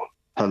girl,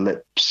 her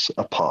lips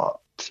apart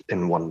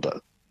in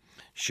wonder.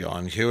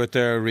 Seán Hewitt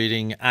there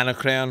reading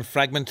Anacreon,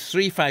 fragment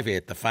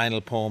 358, the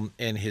final poem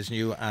in his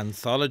new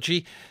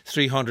anthology,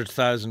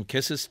 300,000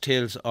 Kisses,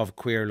 Tales of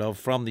Queer Love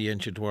from the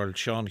Ancient World,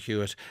 Seán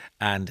Hewitt,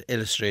 and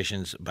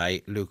illustrations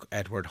by Luke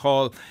Edward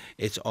Hall.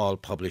 It's all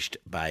published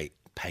by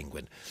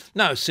Penguin.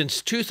 Now,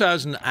 since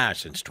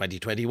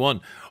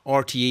 2021,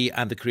 RTE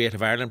and the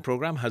Creative Ireland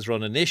programme has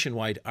run a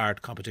nationwide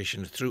art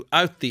competition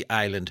throughout the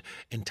island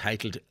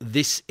entitled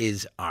This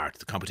Is Art.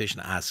 The competition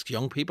asks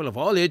young people of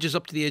all ages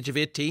up to the age of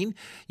 18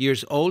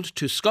 years old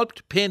to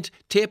sculpt, paint,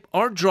 tape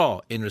or draw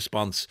in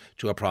response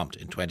to a prompt.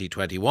 In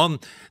 2021,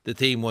 the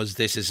theme was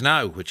This Is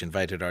Now, which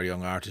invited our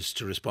young artists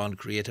to respond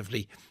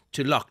creatively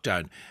to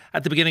lockdown.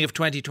 At the beginning of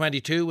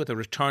 2022, with a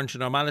return to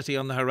normality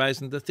on the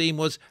horizon, the theme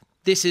was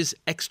This is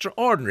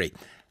Extraordinary.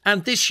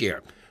 And this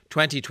year,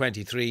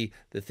 2023,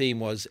 the theme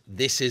was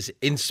This is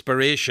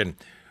Inspiration,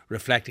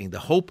 reflecting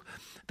the hope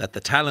that the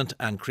talent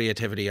and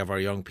creativity of our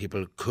young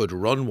people could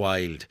run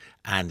wild.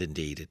 And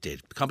indeed it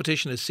did. The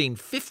competition has seen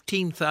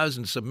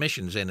 15,000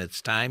 submissions in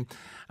its time.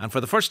 And for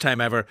the first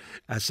time ever,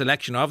 a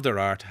selection of their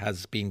art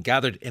has been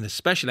gathered in a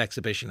special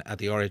exhibition at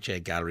the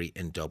RHA Gallery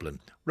in Dublin.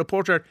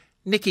 Reporter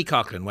Nikki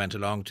Coughlin went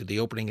along to the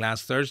opening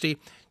last Thursday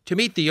to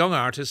meet the young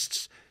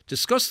artists,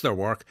 discuss their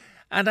work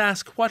and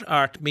ask what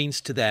art means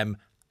to them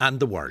and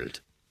the world.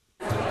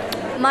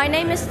 My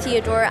name is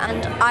Theodore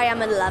and I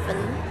am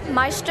 11.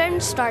 My stone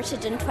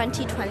started in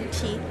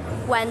 2020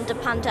 when the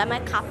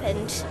pandemic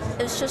happened.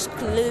 It was just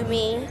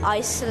gloomy,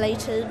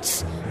 isolated,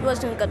 it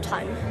wasn't a good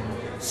time.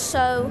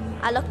 So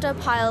I looked at a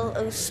pile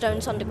of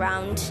stones on the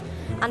ground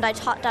and I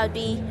thought that would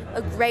be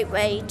a great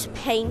way to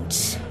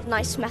paint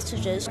nice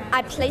messages.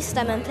 I placed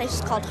them in places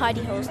called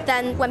hidey holes.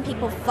 Then when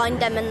people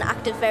find them in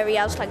active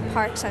areas like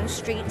parks and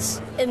streets,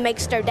 it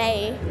makes their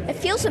day. It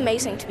feels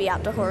amazing to be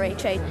at the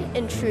RHA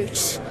in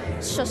truth.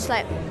 It's just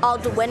like all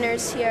the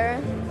winners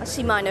here. I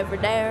see mine over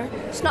there.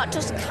 It's not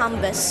just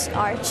canvas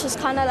art, it's just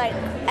kind of like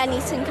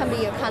anything can be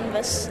your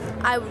canvas.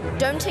 I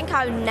don't think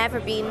I've never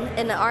been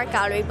in an art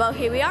gallery, but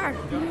here we are.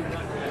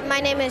 My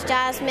name is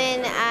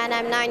Jasmine and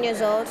I'm 9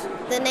 years old.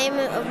 The name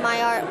of my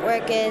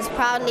artwork is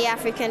Proudly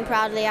African,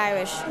 Proudly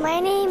Irish. My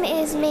name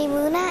is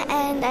Maymuna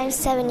and I'm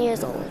 7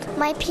 years old.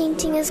 My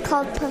painting is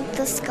called Punt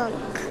the Skunk.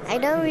 I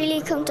don't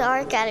really come to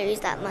art galleries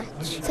that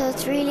much, so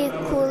it's really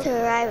cool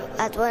to arrive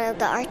at one of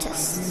the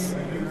artists.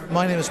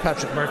 My name is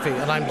Patrick Murphy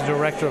and I'm the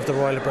director of the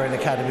Royal Byrne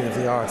Academy of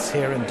the Arts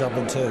here in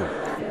Dublin too.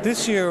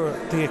 This year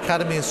the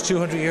Academy is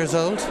 200 years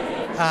old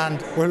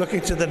and we're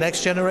looking to the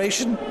next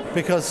generation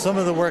because some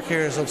of the work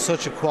here is of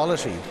such a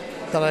quality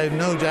that I have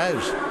no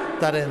doubt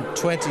that in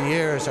 20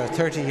 years or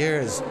 30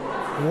 years,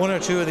 one or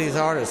two of these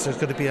artists are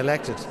going to be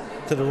elected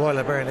to the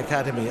Royal Byrne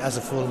Academy as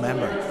a full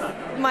member.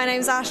 My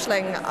name's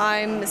Aisling,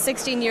 I'm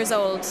 16 years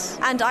old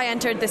and I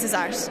entered This Is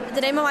Art.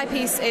 The name of my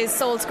piece is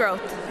Soul's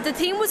Growth. The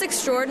theme was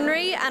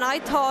extraordinary and I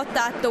thought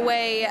that the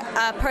way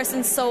a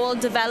person's soul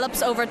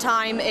develops over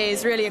time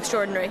is really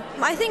extraordinary.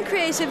 I think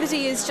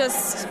creativity is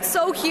just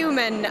so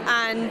human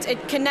and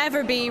it can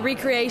never be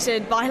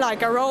recreated by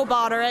like a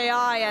robot or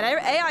AI, and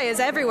AI is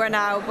everywhere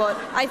now, but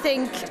I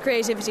think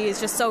creativity is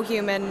just so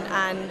human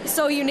and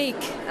so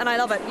unique and I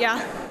love it,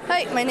 yeah.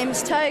 Hi, my name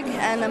is Tag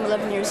and I'm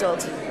 11 years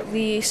old.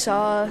 We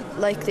saw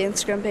the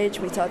Instagram page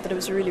and we thought that it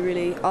was a really,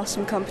 really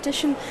awesome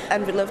competition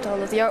and we loved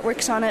all of the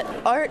artworks on it.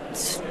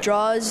 Art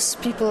draws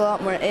people a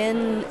lot more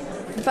in.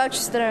 The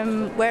pouch that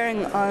I'm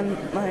wearing on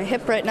my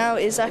hip right now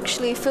is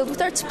actually filled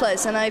with art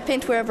supplies and I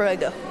paint wherever I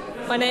go.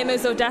 My name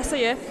is Odessa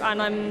Yip and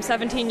I'm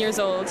 17 years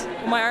old.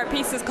 My art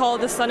piece is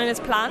called The Sun and His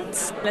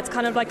Plants. It's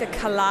kind of like a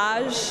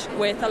collage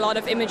with a lot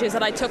of images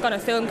that I took on a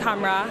film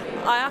camera.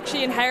 I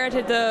actually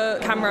inherited the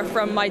camera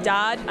from my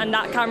dad, and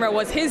that camera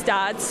was his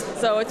dad's,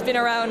 so it's been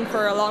around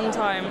for a long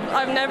time.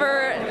 I've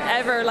never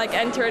ever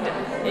entered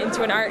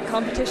into an art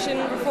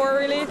competition before,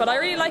 really, but I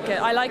really like it.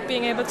 I like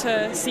being able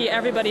to see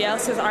everybody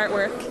else's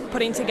artwork,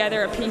 putting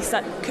together a piece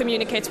that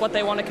communicates what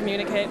they want to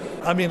communicate.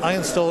 I mean, I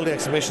installed the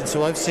exhibition,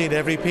 so I've seen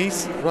every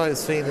piece. What I've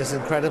seen is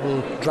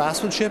incredible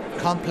draftsmanship,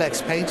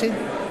 complex painting.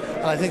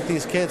 And I think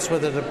these kids,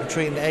 whether they're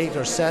between 8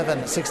 or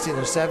 7, 16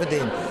 or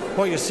 17,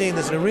 what you're seeing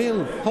is a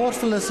real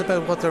thoughtfulness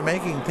about what they're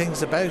making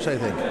things about, I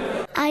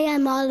think. I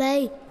am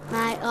Ollie.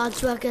 My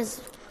artwork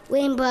is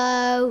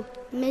rainbow,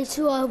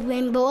 mixture of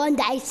rainbow and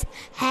ice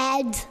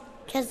head,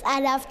 because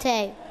I love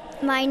to.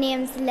 My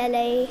name's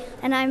Lily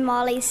and I'm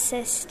Molly's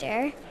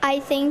sister.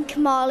 I think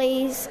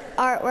Molly's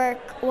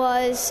artwork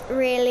was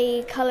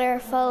really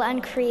colourful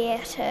and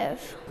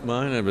creative.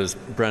 My name is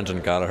Brendan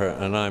Gallagher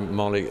and I'm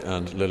Molly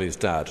and Lily's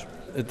dad.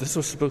 This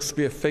was supposed to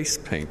be a face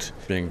paint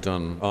being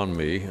done on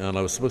me, and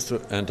I was supposed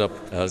to end up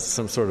as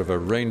some sort of a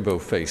rainbow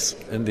face.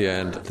 In the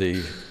end, the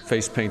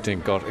face painting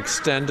got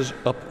extended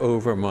up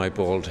over my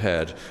bald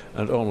head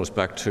and almost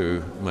back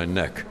to my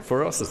neck.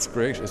 For us, it's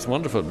great. It's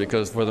wonderful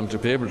because for them to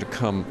be able to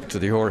come to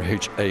the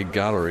RHA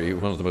Gallery,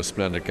 one of the most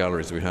splendid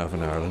galleries we have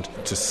in Ireland,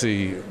 to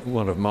see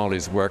one of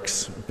Molly's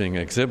works being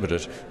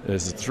exhibited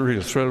is a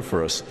real thrill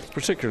for us,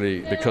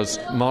 particularly because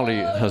Molly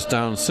has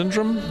Down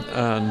syndrome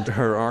and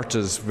her art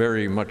is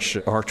very much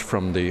art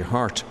from the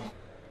heart.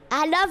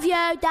 I love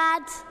you,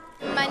 Dad.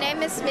 My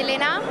name is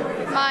Milena.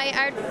 My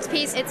art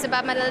piece, it's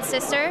about my little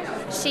sister.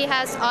 She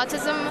has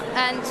autism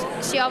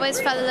and she always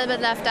felt a little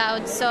bit left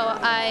out, so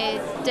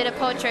I did a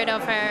portrait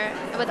of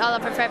her with all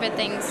of her favorite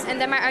things.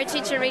 And then my art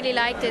teacher really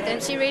liked it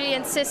and she really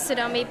insisted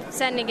on me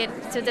sending it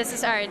to This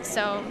Is Art,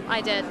 so I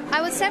did.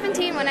 I was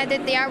 17 when I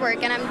did the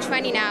artwork and I'm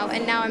 20 now,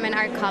 and now I'm in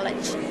art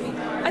college.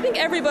 I think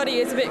everybody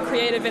is a bit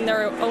creative in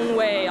their own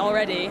way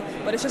already,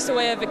 but it's just a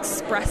way of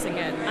expressing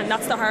it, and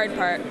that's the hard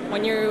part.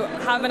 When you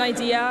have an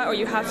idea or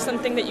you have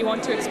something that you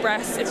want to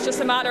express, it's just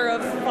a matter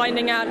of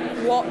finding out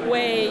what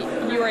way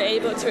you are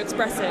able to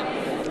express it.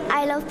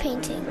 I love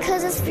painting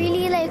because it's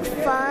really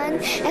fun.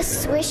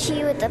 It's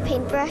swishy with the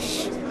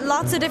paintbrush.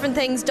 Lots of different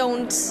things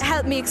don't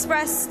help me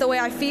express the way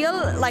I feel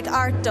like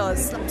art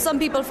does. Some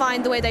people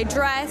find the way they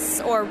dress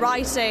or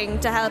writing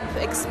to help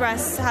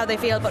express how they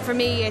feel, but for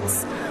me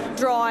it's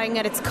drawing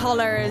and its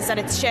colours and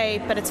its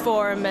shape and its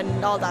form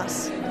and all that.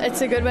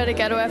 It's a good way to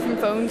get away from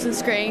phones and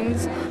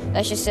screens.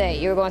 Let's just say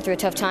you're going through a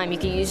tough time, you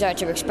can use art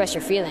to express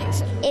your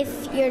feelings.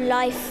 If your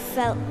life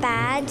felt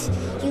bad,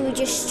 you would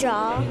just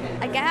draw.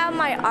 I get out of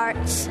my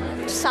art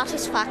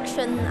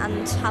satisfaction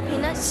and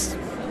happiness.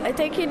 I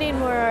think you need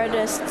more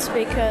artists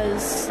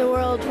because the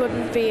world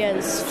wouldn't be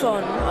as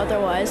fun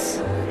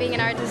otherwise. Being an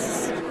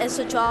artist is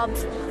a job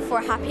for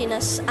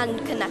happiness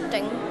and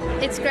connecting.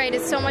 It's great,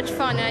 it's so much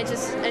fun, and I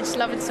just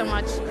love it so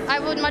much.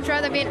 I would much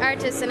rather be an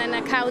artist than an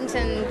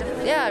accountant.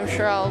 Yeah, I'm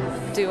sure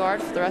I'll do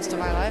art for the rest of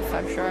my life.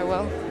 I'm sure I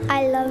will.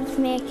 I love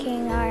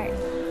making art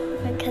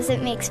because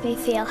it makes me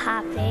feel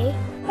happy.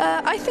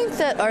 I think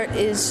that art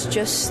is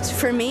just,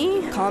 for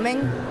me, calming.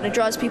 It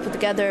draws people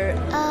together.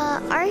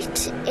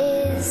 Art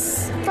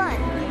is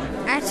fun.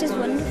 Art is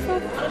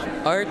wonderful.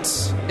 Art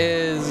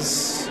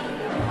is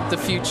the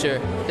future.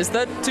 Is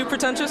that too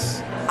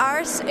pretentious?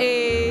 Art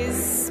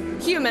is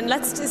human.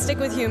 Let's just stick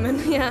with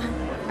human, yeah.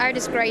 Art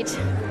is great.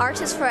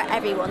 Art is for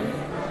everyone.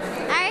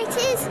 Art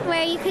is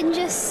where you can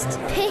just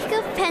pick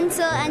up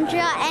pencil and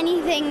draw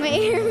anything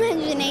with your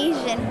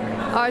imagination.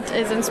 Art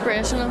is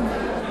inspirational.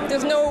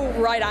 There's no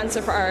right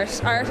answer for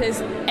art. Art is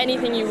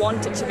anything you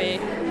want it to be.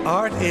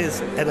 Art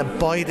is an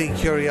abiding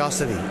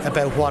curiosity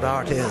about what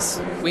art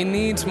is. We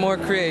need more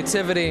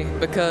creativity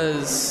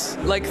because,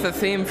 like the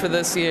theme for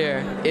this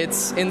year,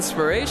 it's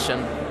inspiration.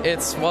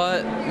 It's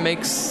what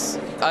makes,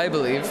 I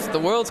believe, the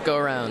world go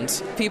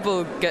around.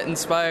 People get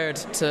inspired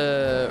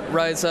to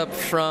rise up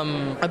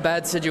from a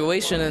bad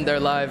situation in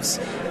their lives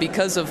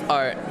because of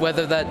art,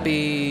 whether that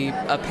be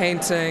a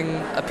painting,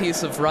 a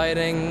piece of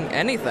writing,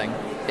 anything.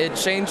 It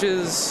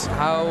changes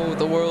how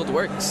the world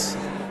works.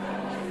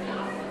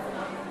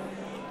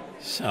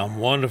 Some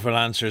wonderful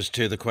answers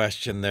to the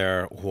question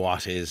there,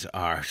 what is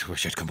art?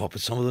 Wish I'd come up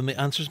with some of the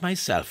answers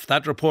myself.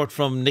 That report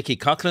from Nicky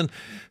Coughlin,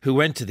 who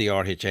went to the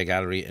RHA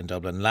Gallery in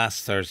Dublin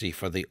last Thursday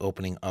for the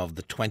opening of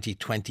the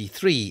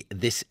 2023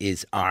 This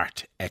Is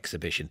Art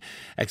exhibition.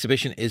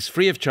 Exhibition is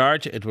free of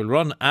charge. It will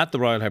run at the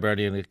Royal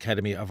Hibernian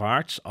Academy of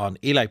Arts on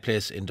Ely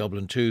Place in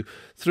Dublin 2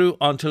 through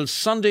until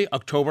Sunday,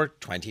 October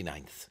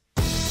 29th.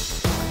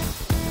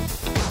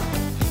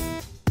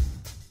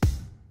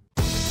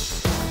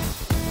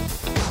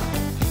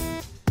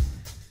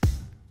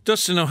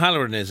 Dustin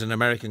O'Halloran is an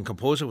American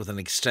composer with an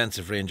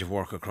extensive range of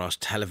work across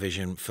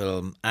television,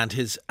 film and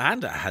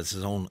has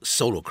his own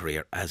solo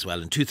career as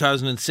well. In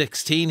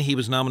 2016 he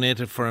was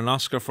nominated for an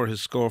Oscar for his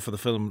score for the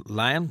film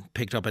Lion,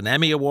 picked up an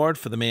Emmy Award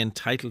for the main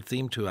title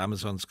theme to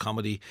Amazon's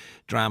comedy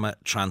drama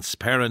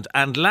Transparent,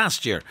 and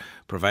last year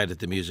provided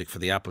the music for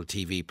the Apple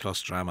TV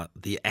Plus drama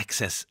The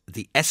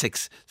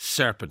Essex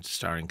Serpent,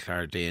 starring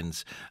Claire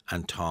Danes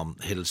and Tom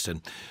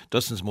Hiddleston.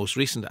 Dustin's most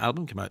recent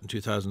album came out in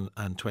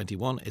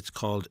 2021. It's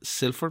called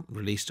Silver,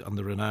 released on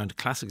the renowned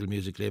classical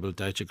music label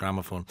Deutsche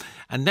Grammophon.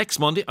 And next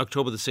Monday,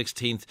 October the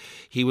 16th,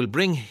 he will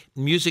bring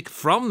music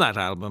from that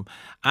album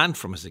and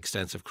from his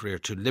extensive career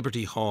to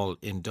Liberty Hall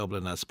in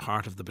Dublin as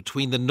part of the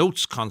Between the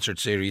Notes concert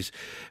series,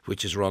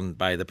 which is run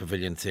by the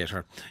Pavilion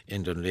Theatre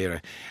in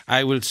Dunleary.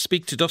 I will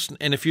speak to Dustin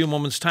in a few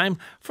moments' time.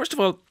 First of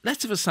all,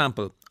 let's have a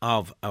sample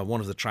of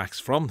one of the tracks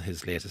from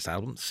his latest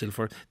album,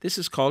 Silver. This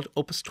is called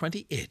Opus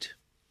 28.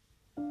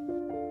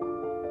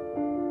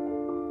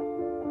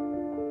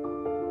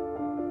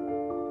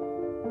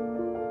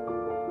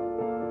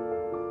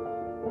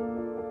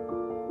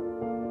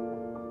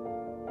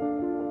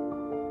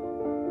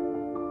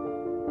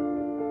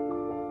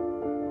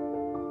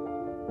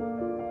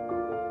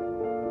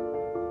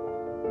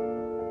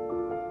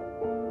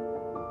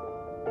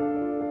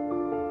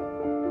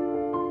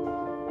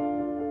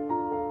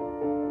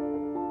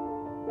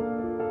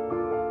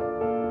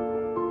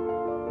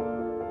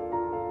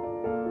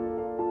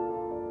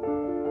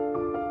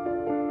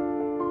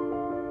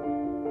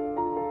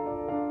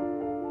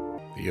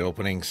 The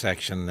opening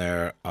section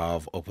there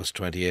of Opus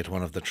 28,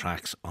 one of the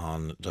tracks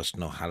on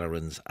Dustin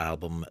O'Halloran's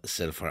album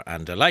Silver,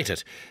 and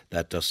delighted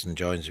that Dustin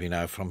joins me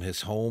now from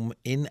his home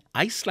in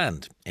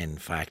Iceland, in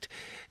fact.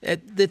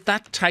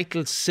 That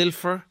title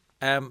Silver,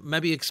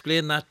 maybe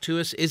explain that to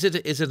us. Is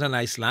it an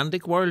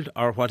Icelandic word,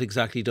 or what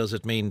exactly does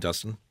it mean,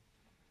 Dustin?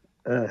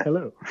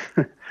 Hello.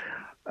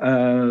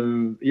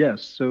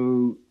 Yes,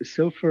 so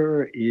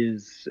silver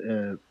is,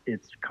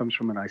 it comes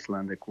from an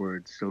Icelandic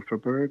word,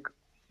 silverberg,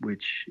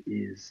 which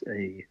is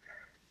a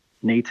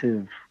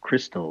native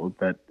crystal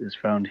that is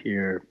found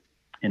here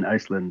in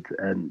Iceland.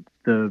 And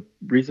the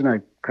reason I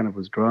kind of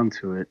was drawn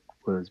to it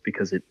was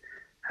because it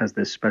has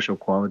this special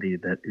quality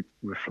that it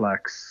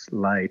reflects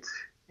light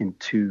in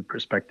two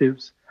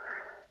perspectives.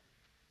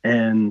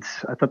 And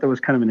I thought that was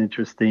kind of an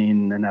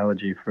interesting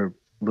analogy for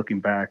looking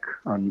back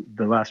on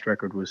the last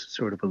record. Was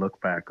sort of a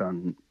look back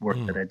on work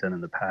that I'd done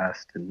in the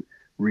past and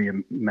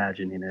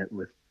reimagining it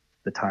with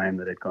the time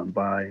that had gone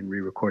by and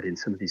re-recording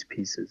some of these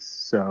pieces.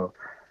 So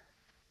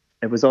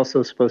it was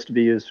also supposed to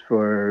be used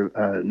for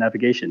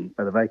navigation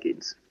by the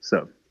Vikings.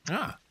 So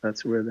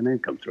that's where the name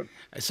comes from.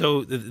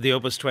 So the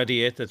Opus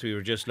 28 that we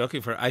were just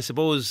looking for, I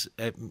suppose,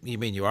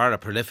 you are a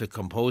prolific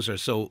composer,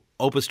 so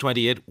Opus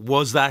 28,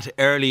 was that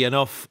early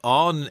enough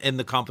on in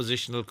the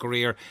compositional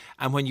career?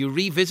 And when you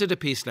revisit a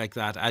piece like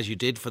that, as you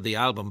did for the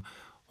album,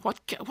 what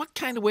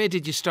kind of way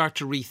did you start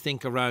to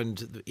rethink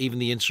around even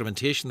the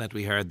instrumentation that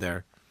we heard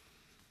there?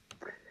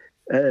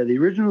 The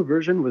original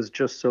version was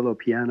just solo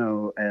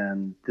piano,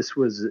 and this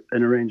was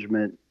an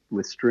arrangement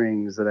with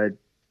strings that I'd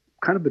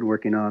kind of been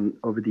working on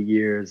over the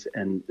years,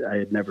 and I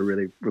had never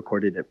really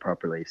recorded it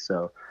properly.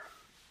 So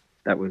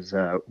that was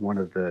one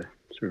of the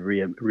sort of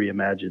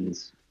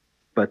reimagines.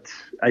 But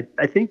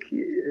I think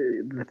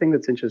the thing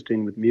that's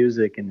interesting with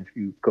music, and if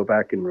you go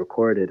back and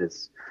record it,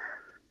 is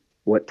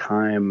what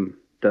time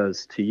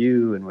does to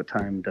you and what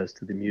time does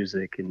to the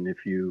music, and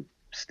if you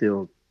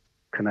still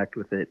connect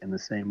with it in the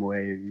same way,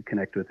 or you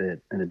connect with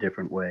it in a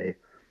different way.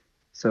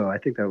 So I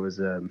think that was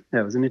it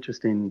was an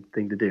interesting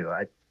thing to do.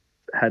 I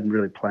hadn't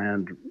really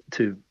planned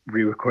to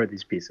re-record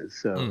these pieces,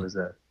 so it was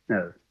a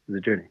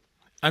journey.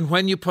 And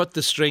when you put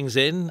the strings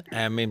in,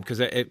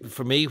 because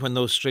for me, when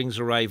those strings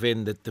arrive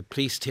in, the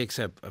piece takes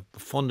a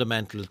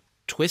fundamental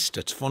twist,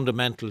 its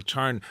fundamental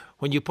turn.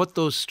 When you put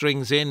those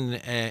strings in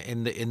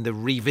the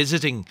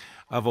revisiting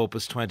of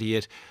Opus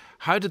 28,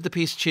 how did the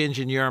piece change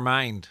in your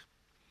mind?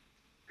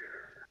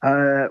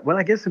 Well,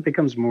 I guess it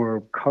becomes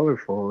more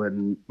colorful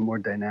and more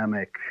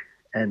dynamic,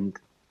 and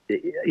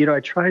I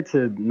try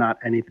to not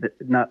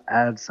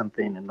add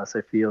something unless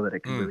I feel that it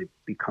can really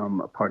become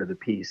a part of the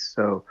piece.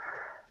 So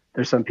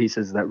there's some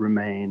pieces that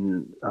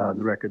remain on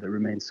the record that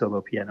remain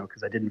solo piano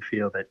because I didn't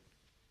feel that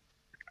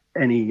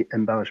any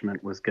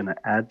embellishment was going to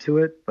add to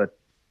it. But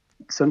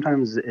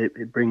sometimes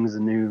it brings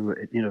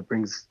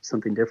brings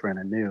something different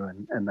and new,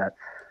 and that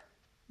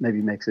maybe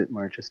makes it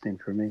more interesting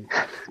for me.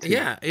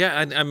 Yeah,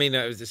 and I mean,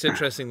 it's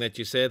interesting that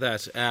you say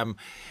that.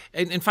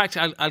 In fact,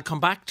 I'll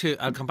come back to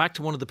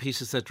one of the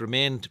pieces that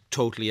remained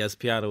totally as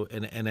piano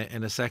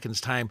in a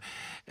second's time.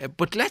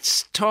 But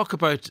let's talk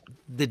about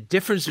the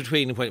difference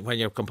between when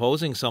you're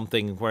composing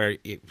something where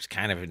it's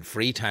kind of in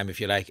free time, if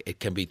you like.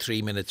 It can be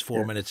 3 minutes,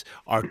 4 minutes,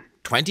 or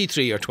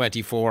 23 or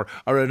 24,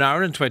 or an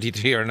hour and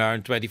 23 or an hour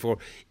and 24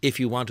 if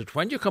you want it.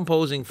 When you're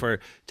composing for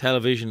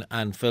television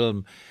and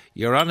film,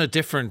 you're on a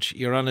different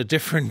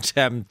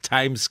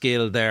time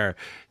scale there.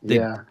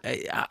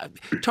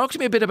 Talk to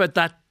me a bit about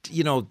that,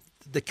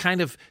 the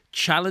kind of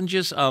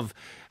challenges of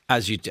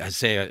as you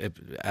say,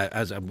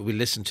 as we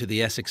listen to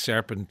the Essex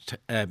Serpent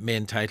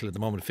main title at the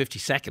moment, 50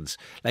 seconds.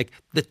 Like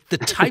the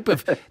type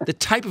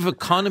of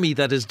economy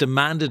that is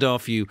demanded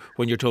of you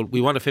when you're told we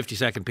want a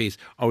 50-second piece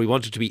or we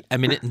want it to be a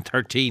minute and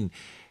 13.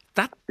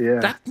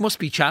 That must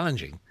be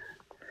challenging.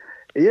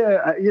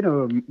 Yeah,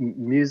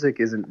 music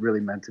isn't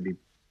really meant to be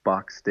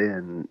boxed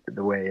in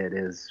the way it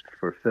is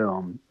for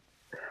film.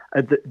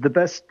 The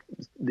best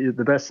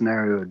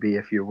scenario would be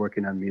if you're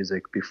working on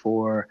music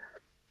before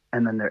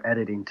and then they're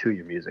editing to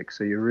your music.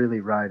 So you're really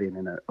writing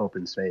in an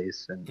open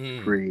space and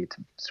free to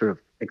sort of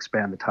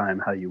expand the time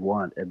how you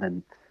want and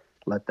then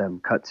let them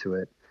cut to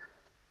it.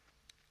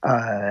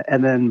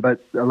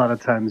 But a lot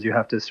of times you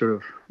have to sort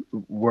of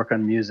work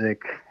on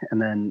music and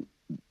then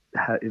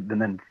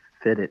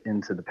fit it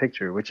into the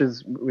picture, which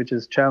is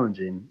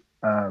challenging.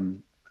 I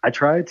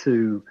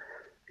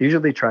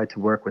usually try to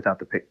work without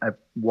the pic. I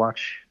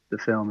watch the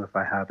film if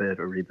I have it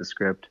or read the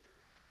script.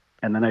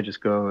 And then I just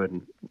go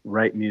and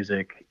write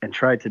music and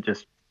try to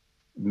just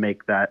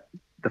make that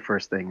the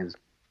first thing is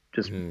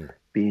just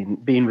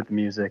being with the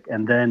music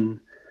and then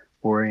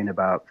worrying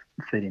about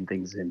fitting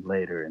things in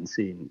later and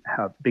seeing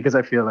how, because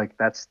I feel like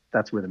that's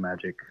where the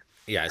magic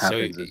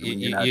happens. So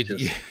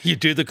you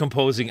do the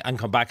composing and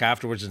come back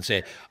afterwards and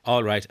say,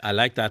 all right, I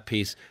like that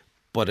piece,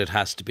 but it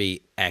has to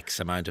be X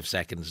amount of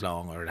seconds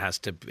long, or it has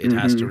to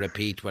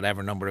repeat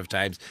whatever number of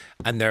times,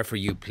 and therefore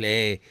you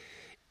play.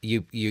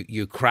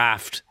 You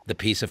craft the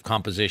piece of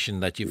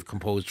composition that you've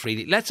composed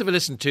freely. Let's have a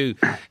listen to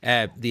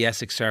the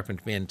Essex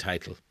Serpent main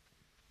title.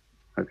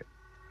 Okay.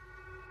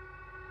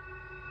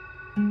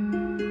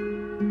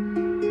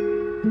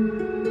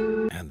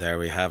 And there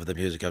we have the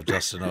music of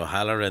Dustin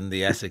O'Halloran,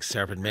 the Essex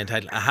Serpent main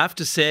title. I have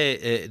to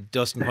say,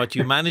 Dustin, what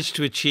you managed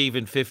to achieve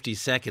in 50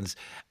 seconds,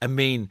 I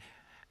mean,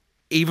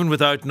 even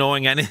without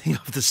knowing anything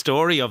of the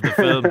story of the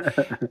film,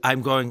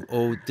 I'm going,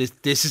 this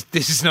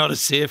is not a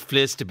safe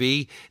place to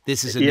be.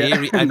 This is an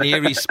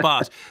eerie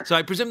spot. So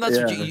I presume that's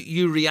what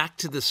you react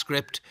to the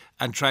script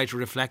and try to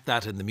reflect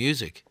that in the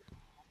music.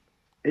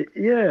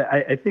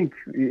 I think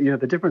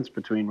the difference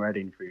between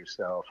writing for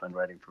yourself and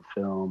writing for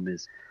film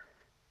is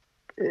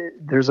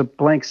there's a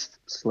blank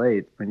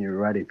slate when you're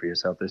writing for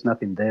yourself. There's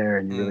nothing there,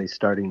 and you're really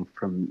starting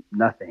from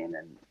nothing,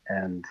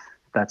 and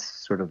that's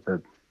sort of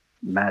the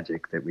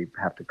magic that we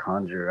have to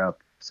conjure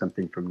up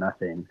something from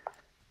nothing,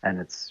 and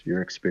it's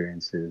your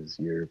experiences,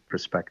 your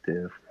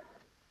perspective.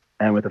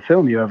 And with a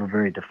film, you have a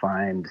very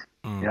defined.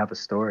 You have a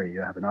story, you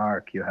have an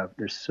arc, you have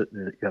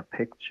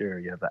picture,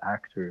 you have the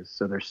actors.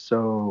 So there's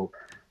so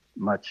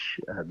much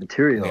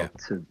material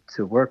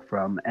to work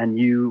from, and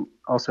you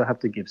also have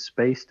to give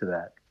space to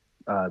that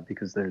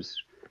because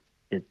there's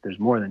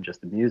more than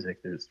just the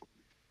music. There's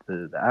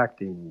the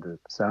acting, the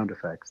sound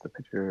effects, the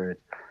picture.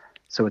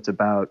 So it's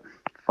about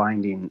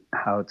finding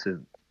how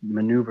to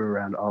maneuver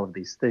around all of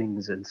these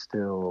things and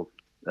still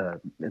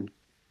and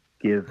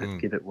give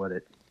it what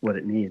it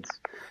needs.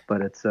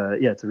 But it's a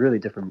really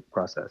different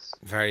process.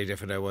 Very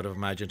different, I would have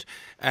imagined.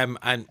 And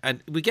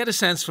we get a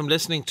sense from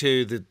listening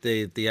to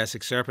the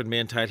Essex Serpent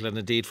main title, and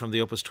indeed from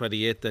the Opus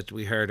 28 that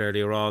we heard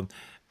earlier on,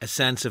 a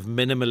sense of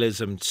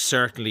minimalism,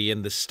 certainly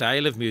in the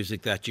style of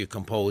music that you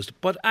composed.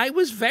 But I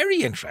was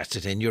very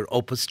interested in your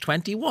Opus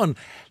 21.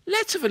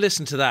 Let's have a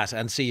listen to that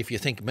and see if you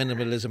think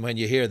minimalism when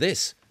you hear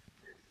this.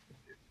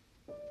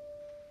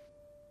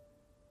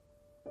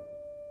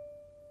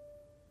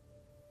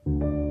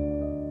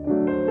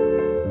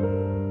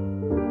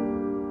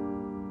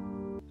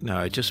 Now,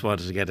 I just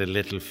wanted to get a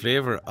little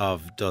flavour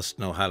of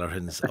Dustin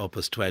O'Halloran's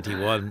Opus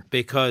 21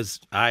 because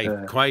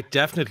quite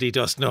definitely,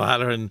 Dustin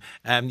O'Halloran,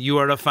 you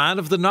are a fan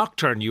of the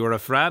Nocturne, you are a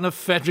fan of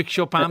Frédéric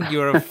Chopin,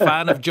 you are a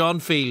fan of John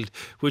Field,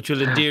 which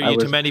will endear you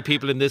to many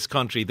people in this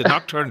country. The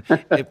Nocturne,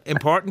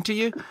 important to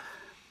you?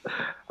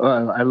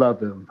 Well, I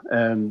love them,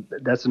 and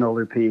that's an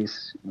older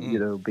piece,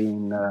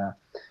 being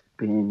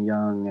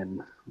young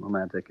and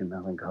romantic and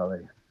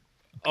melancholy.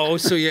 Oh,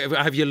 so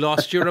have you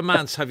lost your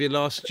romance? Have you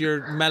lost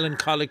your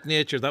melancholic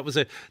nature? That was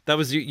your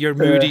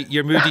moody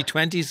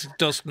 20s,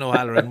 Dustin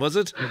O'Halloran, was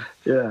it?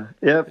 Yeah.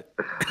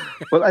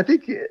 Well, I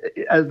think the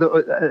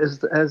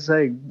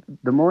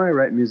more I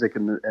write music,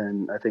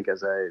 and I think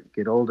as I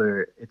get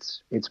older,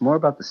 it's more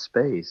about the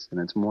space, and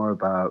it's more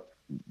about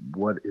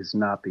what is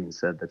not being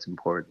said that's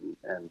important,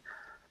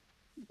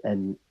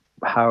 and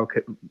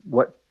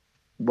what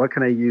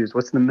can I use?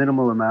 What's the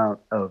minimal amount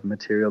of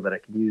material that I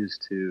can use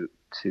to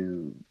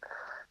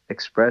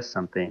express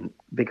something,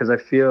 because I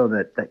feel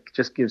that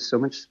just gives so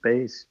much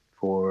space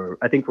for,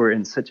 I think we're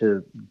in such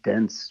a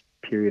dense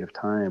period of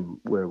time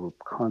where we're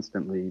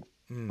constantly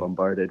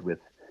bombarded with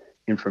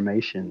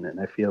information, and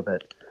I feel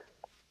that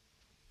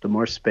the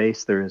more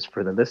space there is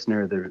for the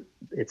listener,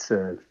 it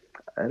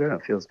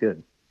feels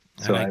good.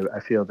 So I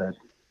feel that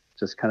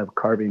just kind of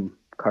carving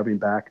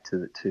back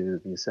to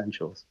the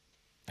essentials.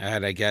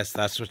 And I guess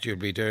that's what you'll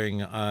be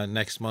doing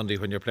next Monday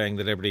when you're playing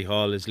the Liberty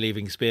Hall, is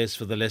leaving space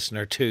for the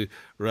listener to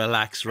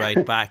relax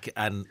right back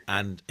and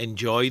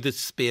enjoy the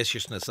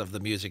spaciousness of the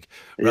music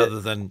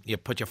rather than you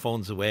put your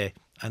phones away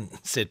and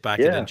sit back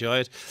and enjoy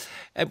it.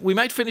 We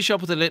might finish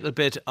up with a little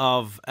bit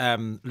of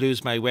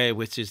Lose My Way,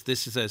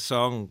 this is a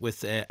song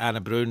with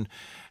Anna Brun,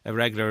 a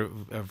regular,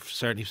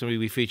 certainly somebody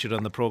we featured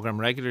on the programme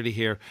regularly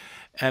here.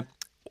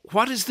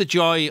 What is the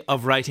joy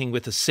of writing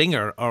with a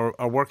singer or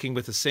working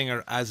with a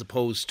singer as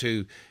opposed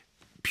to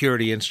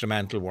purely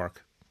instrumental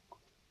work?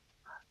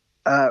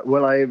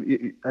 Well, I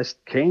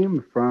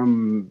came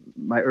from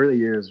my early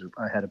years.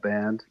 I had a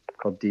band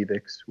called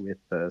Devix with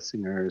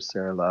singer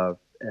Sarah Love,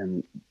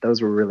 and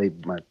those were really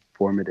my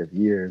formative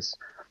years.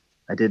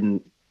 I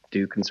didn't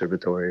do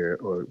conservatory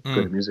or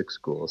go to music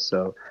school,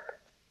 so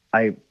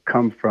I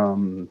come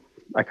from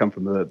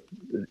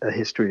a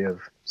history of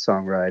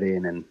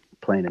songwriting and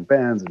playing in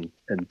bands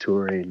and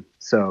touring.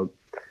 So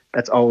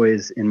that's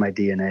always in my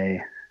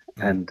DNA.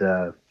 And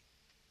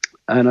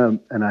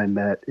I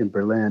met in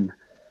Berlin,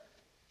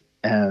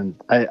 and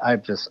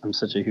I'm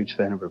such a huge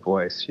fan of her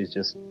voice. She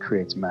just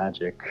creates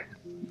magic.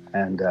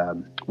 And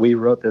we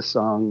wrote this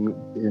song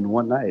in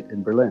one night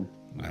in Berlin.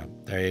 Well,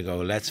 there you go.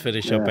 Let's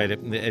finish up.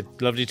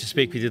 It's lovely to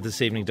speak with you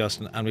this evening,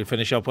 Dustin. And we'll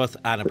finish up with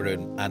Anna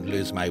Brun and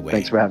Lose My Way.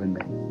 Thanks for having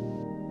me.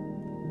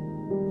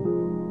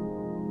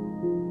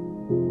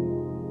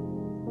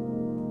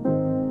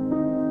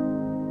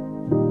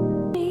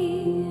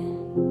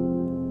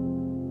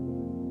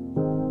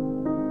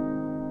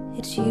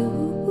 It's you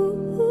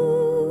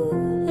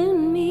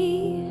and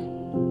me.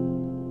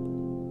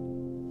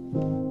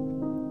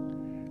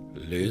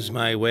 Lose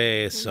My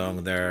Way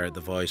song there,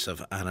 the voice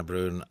of Anna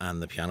Brun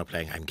and the piano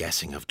playing, I'm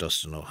guessing, of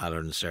Dustin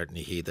O'Halloran.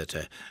 Certainly he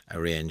that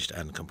arranged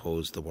and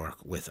composed the work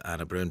with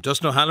Anna Brun.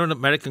 Dustin O'Halloran,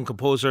 American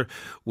composer,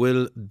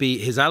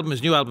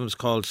 his new album is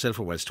called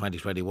Silverwell's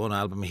 2021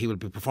 album. He will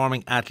be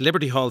performing at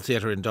Liberty Hall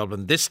Theatre in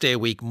Dublin this day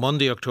week,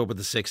 Monday, October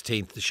the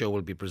 16th. The show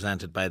will be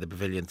presented by the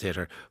Pavilion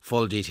Theatre.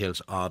 Full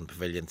details on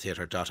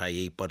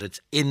paviliontheatre.ie, but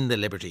it's in the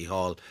Liberty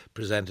Hall,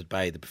 presented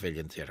by the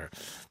Pavilion Theatre.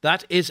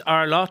 That is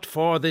our lot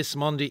for this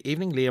Monday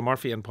evening. Leah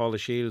Murphy and Paula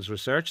Shields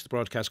research. The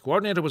broadcast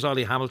coordinator was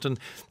Ollie Hamilton.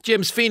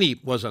 James Feeney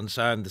was on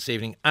sound this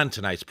evening, and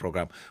tonight's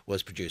programme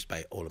was produced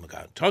by Ola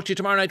McGowan. Talk to you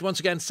tomorrow night once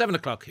again, 7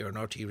 o'clock here on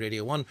RT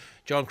Radio 1.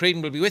 John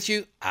Creedon will be with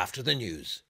you after the news.